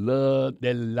 we love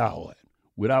the Lord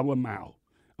with our mouth,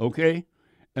 okay?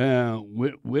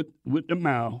 With the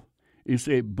mouth, it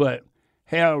said, but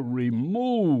have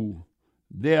removed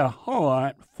their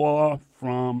heart far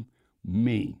from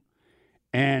me,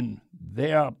 and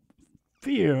their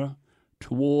fear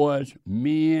towards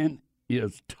men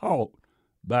is taught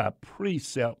by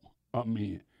precept of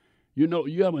men. You know,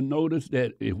 you ever notice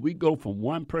that if we go from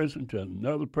one person to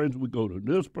another person, we go to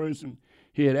this person,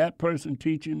 hear that person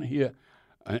teaching here,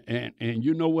 and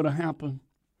you know what'll happen?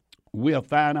 We'll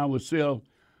find ourselves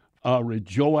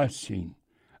rejoicing.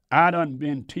 I done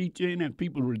been teaching and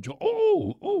people rejoice.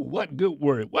 Oh, what good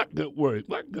word, what good word,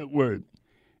 what good word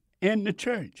in the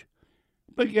church.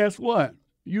 But guess what?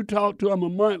 You talk to them a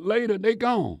month later, they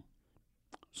gone.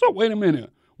 So wait a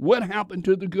minute. What happened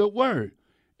to the good word?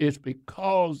 It's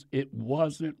because it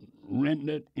wasn't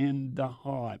rendered in the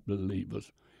heart,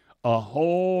 believers. A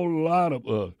whole lot of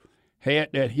us had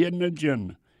that hidden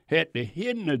agenda, had the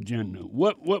hidden agenda.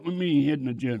 What we mean hidden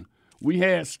agenda? We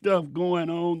had stuff going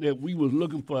on that we was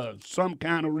looking for some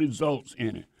kind of results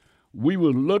in it. We were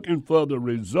looking for the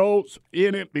results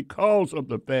in it because of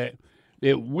the fact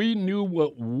that we knew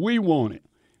what we wanted.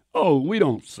 Oh, we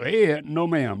don't say it. No,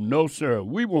 ma'am. No, sir.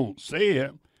 We won't say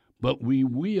it, but we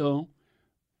will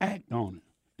act on it.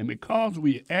 And because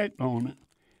we act on it,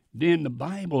 then the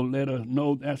Bible let us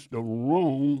know that's the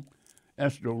wrong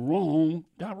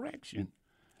direction.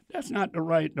 That's not the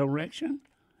right direction.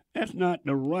 That's not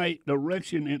the right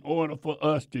direction in order for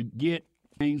us to get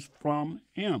things from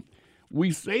him.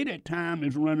 We say that time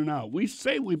is running out. We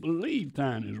say we believe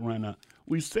time is running out.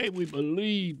 We say we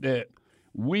believe that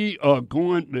we are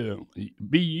going to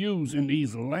be used in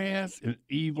these last and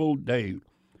evil days.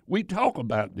 We talk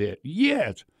about that,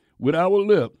 yes, with our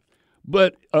lips.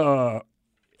 But the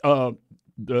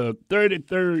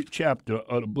 33rd chapter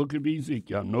of the book of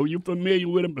Ezekiel, I know you're familiar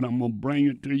with it, but I'm going to bring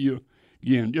it to you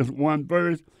again. Just one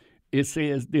verse. It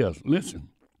says this, listen.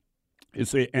 It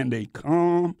says, and they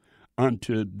come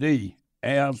unto thee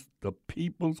as the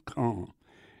peoples come,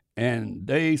 and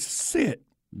they sit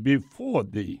before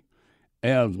thee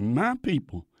as my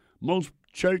people. Most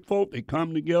church folk, they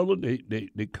come together,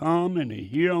 they come and they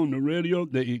hear on the radio,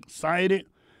 they're excited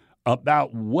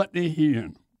about what they're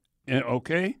hearing, and,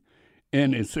 okay?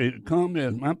 And they say, come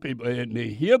as my people, and they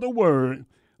hear the word,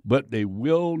 but they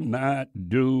will not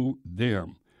do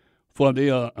them. For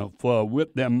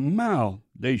with their mouth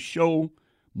they show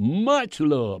much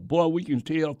love. Boy, we can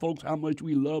tell folks how much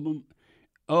we love them.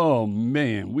 Oh,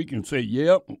 man, we can say,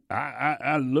 yep,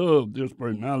 I love this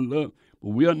person, but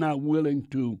we are not willing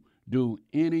to do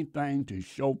anything to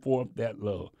show forth that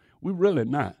love. We're really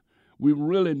not.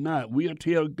 We'll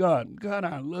tell God, God,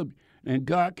 I love you. And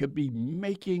God could be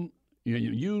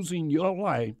using your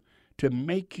life to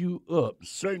make you up.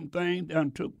 Certain things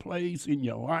that took place in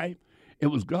your life, it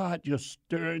was God just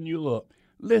stirring you up.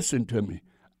 Listen to me.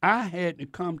 I had to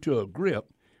come to a grip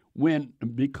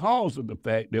because of the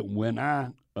fact that when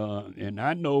and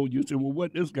I know you say, well,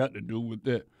 what this got to do with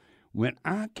that? When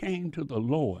I came to the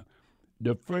Lord,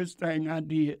 the first thing I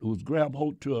did was grab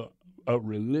hold to a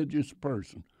religious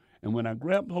person. And when I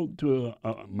grabbed hold to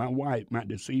my wife, my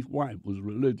deceased wife was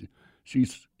religious.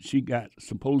 She got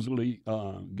supposedly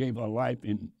gave her life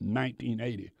in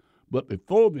 1980. But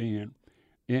before then,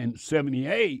 in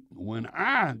 78, when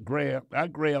I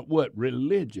grabbed what?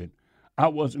 Religion. I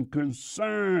wasn't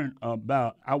concerned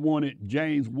about, I wanted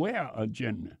James Ware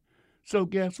agenda. So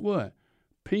guess what?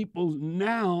 People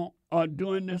now are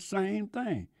doing the same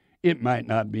thing. It might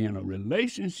not be in a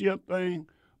relationship thing,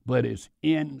 but it's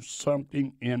in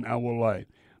something in our life.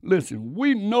 Listen,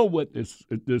 we know what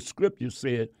the scripture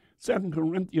said. 2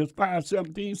 Corinthians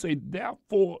 5:17 say,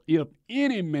 therefore, if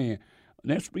any man,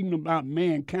 that's speaking about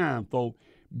mankind, folks,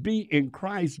 be in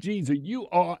Christ Jesus, you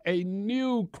are a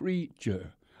new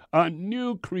creature,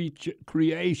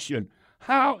 creation.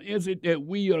 How is it that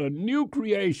we are a new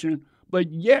creation,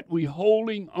 but yet we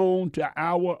holding on to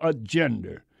our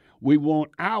agenda. We want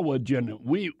our agenda.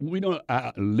 We don't,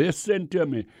 listen to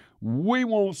me. We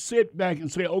won't sit back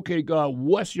and say, okay, God,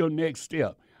 what's your next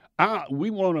step? We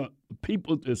want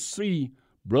people to see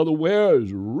Brother Ware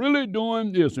is really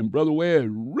doing this and Brother Ware is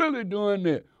really doing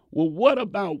that. Well, what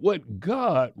about what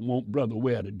God wants Brother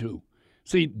Ware to do?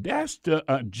 See, that's the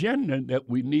agenda that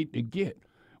we need to get.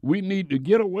 We need to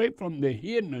get away from the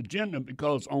hidden agenda,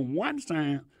 because on one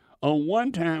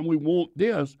time we want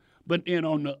this, but then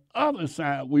on the other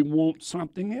side we want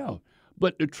something else.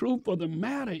 But the truth of the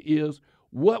matter is,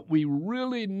 what we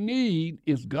really need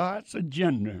is God's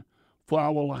agenda for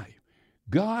our life.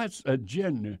 God's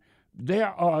agenda.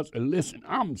 Listen,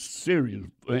 I'm serious,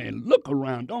 and look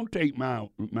around. Don't take my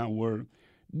word.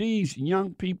 These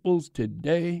young peoples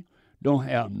today don't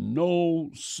have no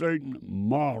certain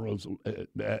morals.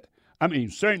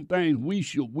 Certain things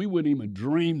we wouldn't even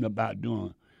dream about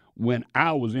doing when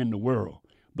I was in the world.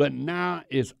 But now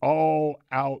it's all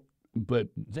out, but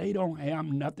they don't have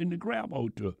nothing to grab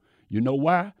hold to. You know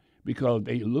why? Because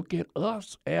they look at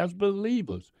us as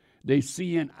believers. They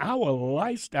see in our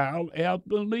lifestyle as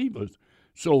believers.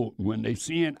 So when they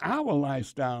see in our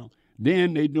lifestyle,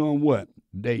 then they doing what?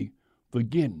 They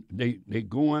forgetting. They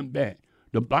going back.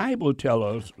 The Bible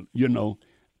tells us,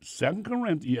 2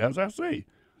 Corinthians, as I say,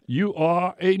 you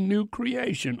are a new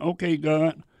creation. Okay,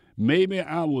 God, maybe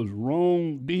I was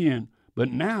wrong then, but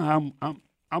now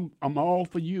I'm all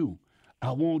for you.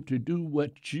 I want to do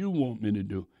what you want me to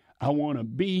do. I want to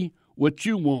be what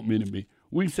you want me to be.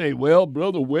 We say, well,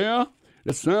 Brother,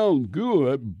 that sounds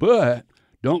good, but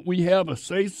don't we have a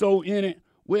say-so in it?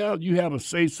 Well, you have a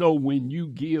say-so when you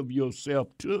give yourself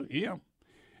to him.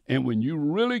 And when you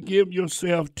really give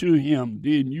yourself to him,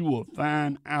 then you will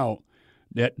find out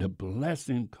that the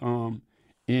blessing comes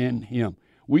in him.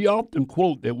 We often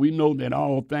quote that we know that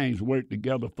all things work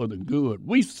together for the good.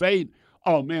 We say,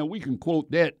 oh, man, we can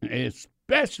quote that,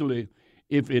 especially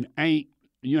if it ain't,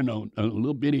 a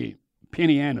little bitty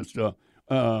penny stuff.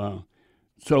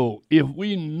 So if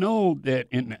we know that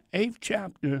in the 8th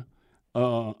chapter,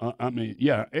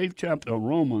 8th chapter of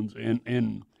Romans,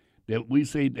 and that we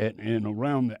say that in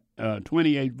around the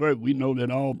 28th verse, we know that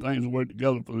all things work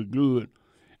together for the good,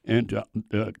 and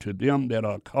to them that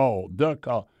are called, the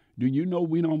called. Do you know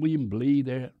we don't even believe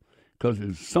that? Because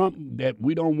it's something that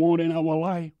we don't want in our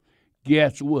life.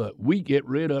 Guess what? We get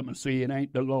rid of it and say it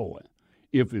ain't the Lord.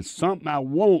 If it's something I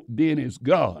want, then it's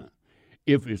God.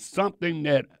 If it's something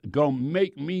that gonna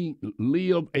make me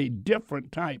live a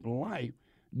different type of life,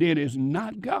 then it's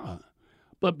not God.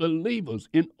 But believers,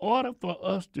 in order for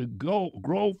us to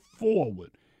grow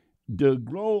forward, to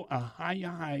grow a higher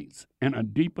heights and a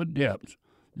deeper depths,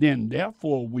 then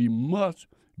therefore we must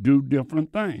do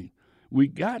different things. We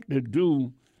got to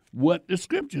do what the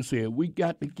scripture said. We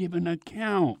got to give an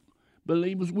account.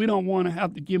 Believers, we don't want to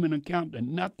have to give an account to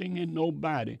nothing and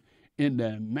nobody in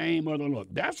the name of the Lord.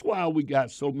 That's why we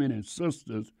got so many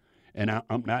sisters, and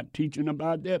I'm not teaching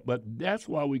about that, but that's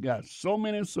why we got so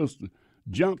many sisters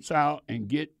jumps out and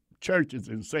get churches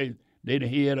and say they the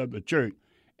head of the church,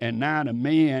 and now the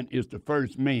man is the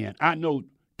first man. I know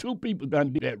 2 people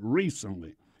done did that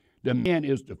recently. The man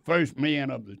is the first man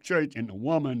of the church, and the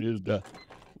woman is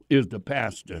the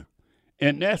pastor.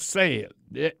 And that's sad.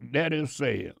 That is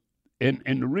sad. And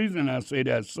the reason I say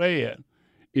that's sad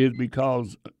is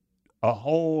because a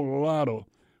whole lot of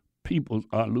people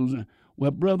are losing. Well,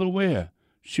 Brother Ware,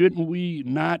 shouldn't we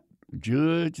not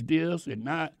judge this and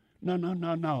not?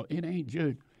 No. It ain't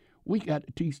judge. We got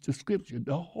to teach the scripture,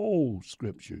 the whole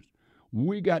scriptures.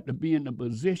 We got to be in the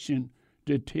position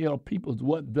to tell people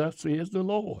what thus says the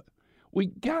Lord. We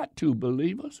got to,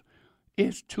 believers.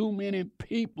 It's too many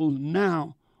people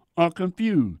now are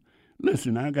confused.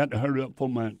 Listen, I got to hurry up before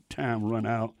my time run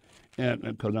out,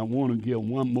 because I want to give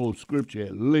one more scripture,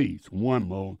 at least one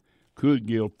more. Could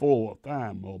give 4 or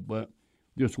 5 more, but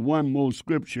just one more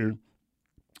scripture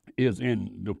is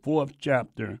in the 4th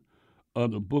chapter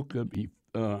of the book of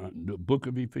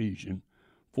Ephesians,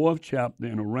 4th chapter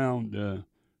and around the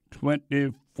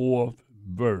 24th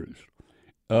verse.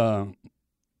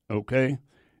 Okay,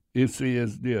 it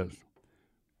says this,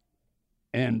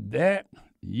 and that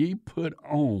ye put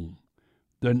on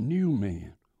the new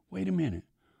man. Wait a minute.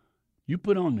 You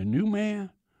put on the new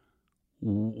man?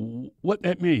 What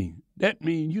that mean? That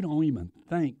means you don't even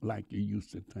think like you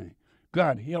used to think.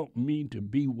 God, help me to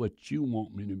be what you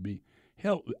want me to be.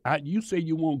 You say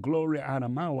you want glory out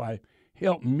of my life.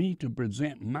 Help me to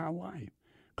present my life,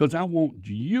 because I want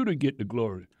you to get the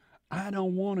glory. I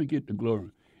don't want to get the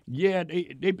glory. Yeah,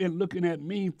 they've been looking at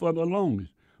me for the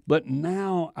longest, but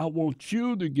now I want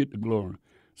you to get the glory.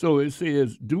 So it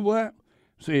says, do what?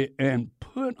 Say, and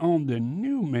put on the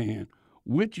new man,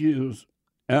 which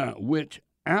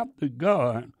after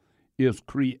God is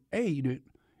created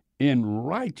in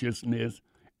righteousness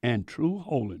and true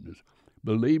holiness.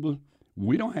 Believers,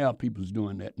 we don't have people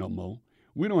doing that no more.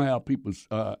 We don't have people,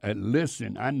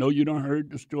 listen, I know you done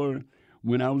heard the story.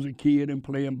 When I was a kid and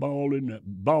playing ball in the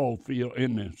ball field,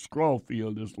 in the straw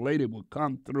field, this lady would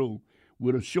come through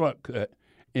with a shortcut,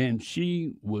 and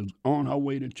she was on her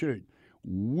way to church.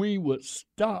 We would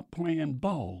stop playing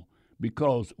ball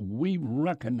because we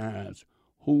recognized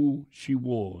who she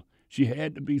was. She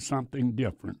had to be something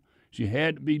different. She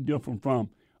had to be different from,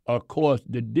 of course,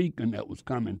 the deacon that was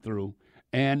coming through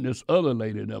and this other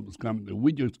lady that was coming through.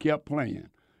 We just kept playing.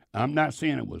 I'm not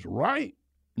saying it was right.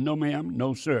 No, ma'am.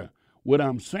 No, sir. What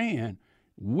I'm saying,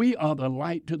 we are the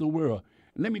light to the world.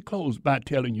 Let me close by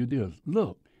telling you this.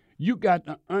 Look, you got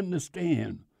to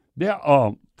understand there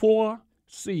are 4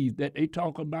 seeds that they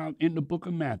talk about in the book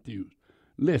of Matthew.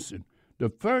 Listen, the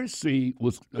first seed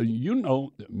was,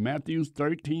 Matthew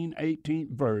 13, 18th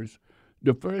verse.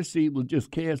 The first seed was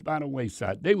just cast by the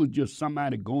wayside. They was just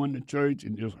somebody going to church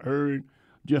and just heard,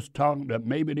 just talking that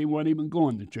maybe they weren't even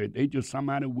going to church. They just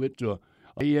somebody with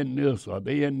they in this or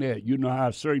they in that. You know how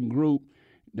a certain group,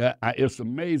 it's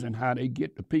amazing how they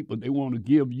get the people. They want to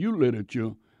give you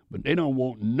literature, but they don't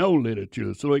want no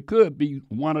literature. So it could be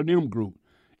one of them groups.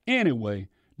 Anyway,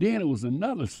 then it was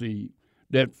another seed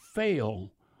that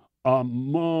fell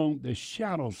among the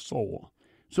shadow soil.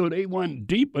 So they weren't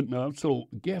deep enough. So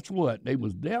guess what? They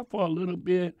was there for a little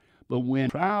bit, but when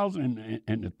trials and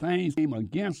the things came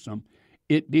against them,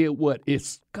 it did what? It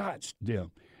scotched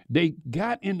them. They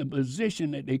got in the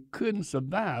position that they couldn't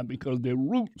survive because their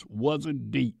roots wasn't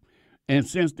deep. And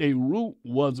since their root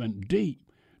wasn't deep,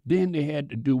 then they had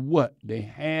to do what? They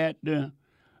had to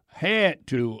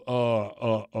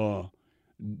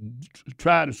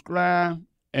try to scribe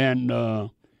and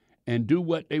do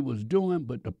what they was doing,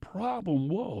 but the problem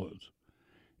was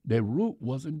their root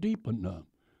wasn't deep enough.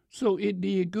 So it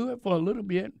did good for a little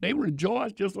bit. They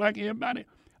rejoiced just like everybody.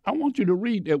 I want you to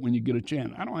read that when you get a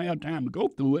chance. I don't have time to go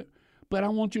through it, but I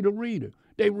want you to read it.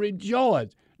 They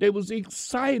rejoiced. They was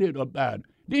excited about it.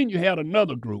 Then you had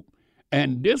another group,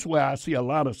 and this way I see a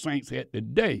lot of saints at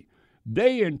today.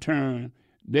 They in turn,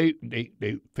 they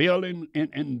fell in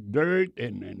dirt,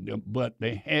 but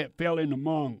they fell in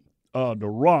among the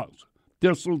rocks,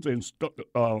 thistles, and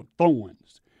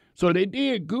thorns. So they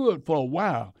did good for a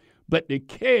while, but the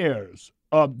cares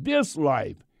of this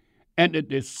life and the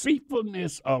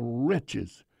deceitfulness of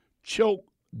riches choked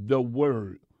the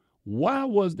word. Why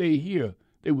was they here?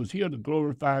 They was here to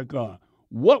glorify God.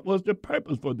 What was the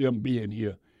purpose for them being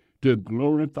here? To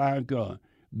glorify God.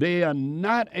 They are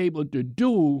not able to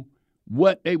do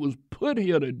what they was put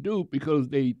here to do because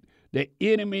the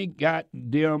enemy got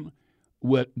them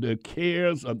with the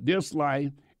cares of this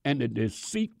life and the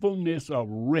deceitfulness of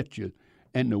riches.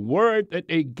 And the word that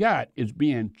they got is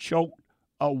being choked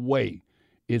away.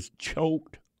 It's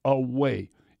choked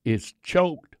away. It's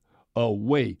choked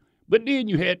away. But then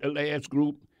you had the last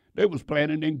group. They was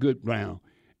planted in good ground.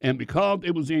 And because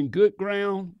they was in good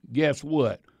ground, guess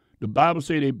what? The Bible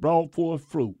said they brought forth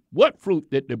fruit. What fruit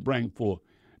did they bring forth?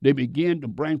 They began to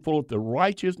bring forth the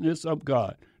righteousness of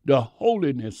God, the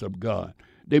holiness of God.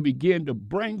 They began to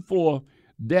bring forth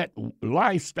that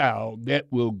lifestyle that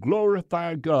will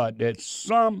glorify God, that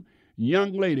some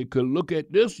young lady could look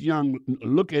at this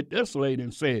lady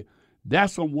and say,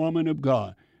 that's a woman of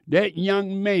God. That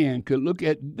young man could look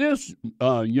at this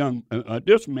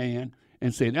this man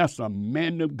and say, that's a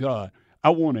man of God.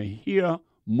 I want to hear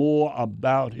more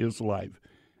about his life.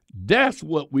 That's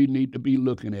what we need to be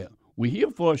looking at. We're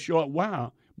here for a short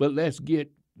while, but let's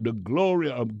get the glory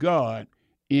of God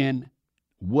in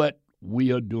what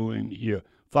we are doing here.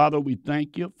 Father, we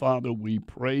thank you. Father, we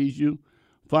praise you.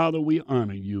 Father, we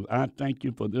honor you. I thank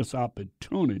you for this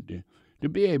opportunity to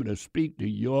be able to speak to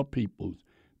your people.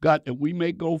 God, that we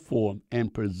may go forth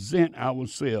and present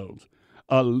ourselves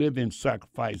a living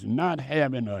sacrifice, not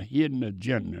having a hidden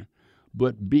agenda,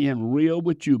 but being real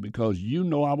with you because you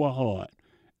know our heart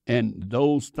and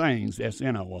those things that's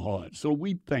in our heart. So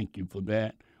we thank you for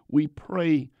that. We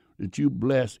pray that you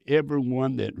bless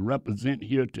everyone that represent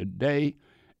here today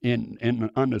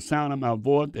and on the sound of my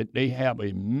voice, that they have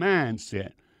a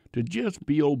mindset to just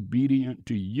be obedient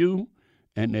to you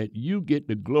and that you get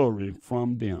the glory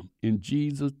from them. In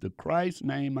Jesus the Christ's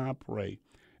name I pray.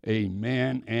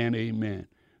 Amen and amen.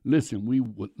 Listen, we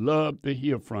would love to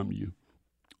hear from you.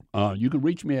 You can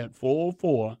reach me at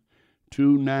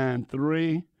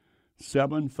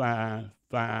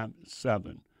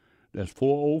 404-293-7557. That's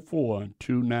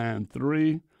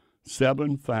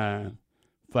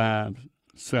 404-293-7557.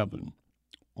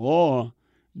 Or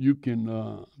you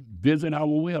can visit our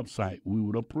website. We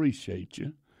would appreciate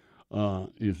you.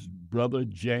 It's Brother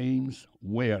James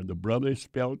Ware. The brother is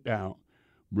spelled out,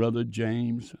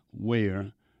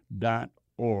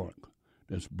 brotherjamesware.org.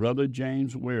 That's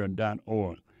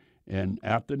brotherjamesware.org. And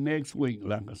after next week,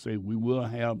 like I say, we will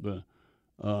have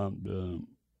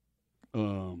in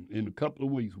a couple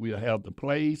of weeks, we'll have the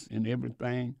place and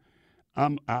everything.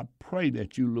 I pray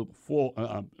that you look for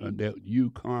that you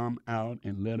come out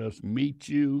and let us meet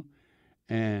you,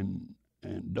 and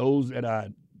those that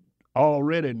I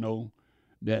already know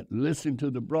that listen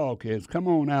to the broadcast, come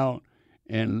on out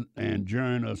and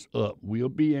join us up. We'll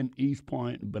be in East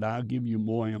Point, but I'll give you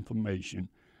more information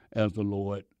as the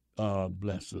Lord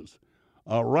blesses.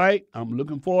 All right, I'm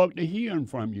looking forward to hearing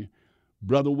from you.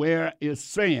 Brother Ware is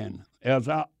saying, as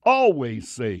I always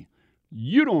say,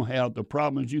 you don't have the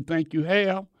problems you think you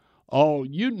have. All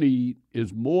you need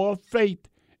is more faith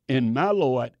in my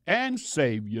Lord and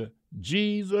Savior,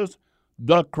 Jesus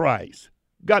the Christ.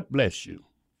 God bless you.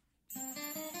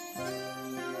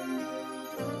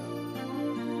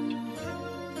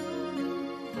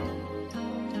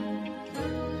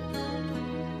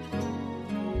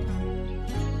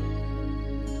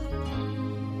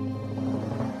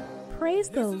 Praise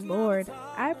the Lord.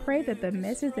 I pray that the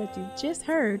message that you just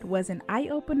heard was an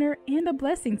eye-opener and a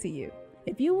blessing to you.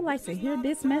 If you would like to hear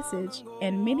this message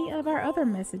and many of our other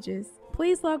messages,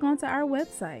 please log on to our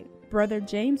website,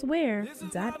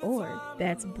 brotherjamesware.org.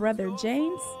 That's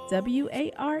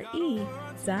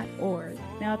brotherjamesware.org.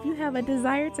 Now, if you have a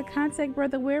desire to contact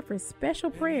Brother Ware for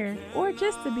special prayer or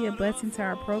just to be a blessing to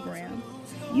our program,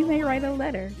 you may write a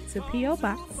letter to P.O.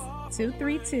 Box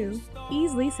 232,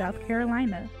 Easley, South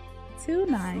Carolina,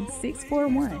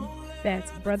 29641.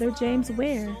 That's Brother James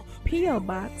Ware, P.O.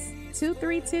 Box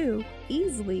 232,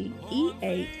 Easley,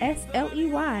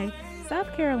 EASLEY,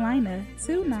 South Carolina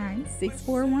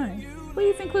 29641.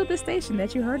 Please include the station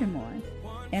that you heard him on.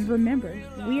 And remember,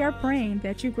 we are praying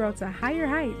that you grow to higher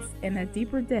heights and a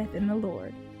deeper depth in the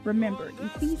Lord. Remember,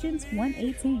 Ephesians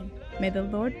 1:18. May the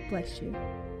Lord bless you.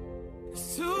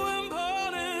 It's too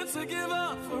important to give up.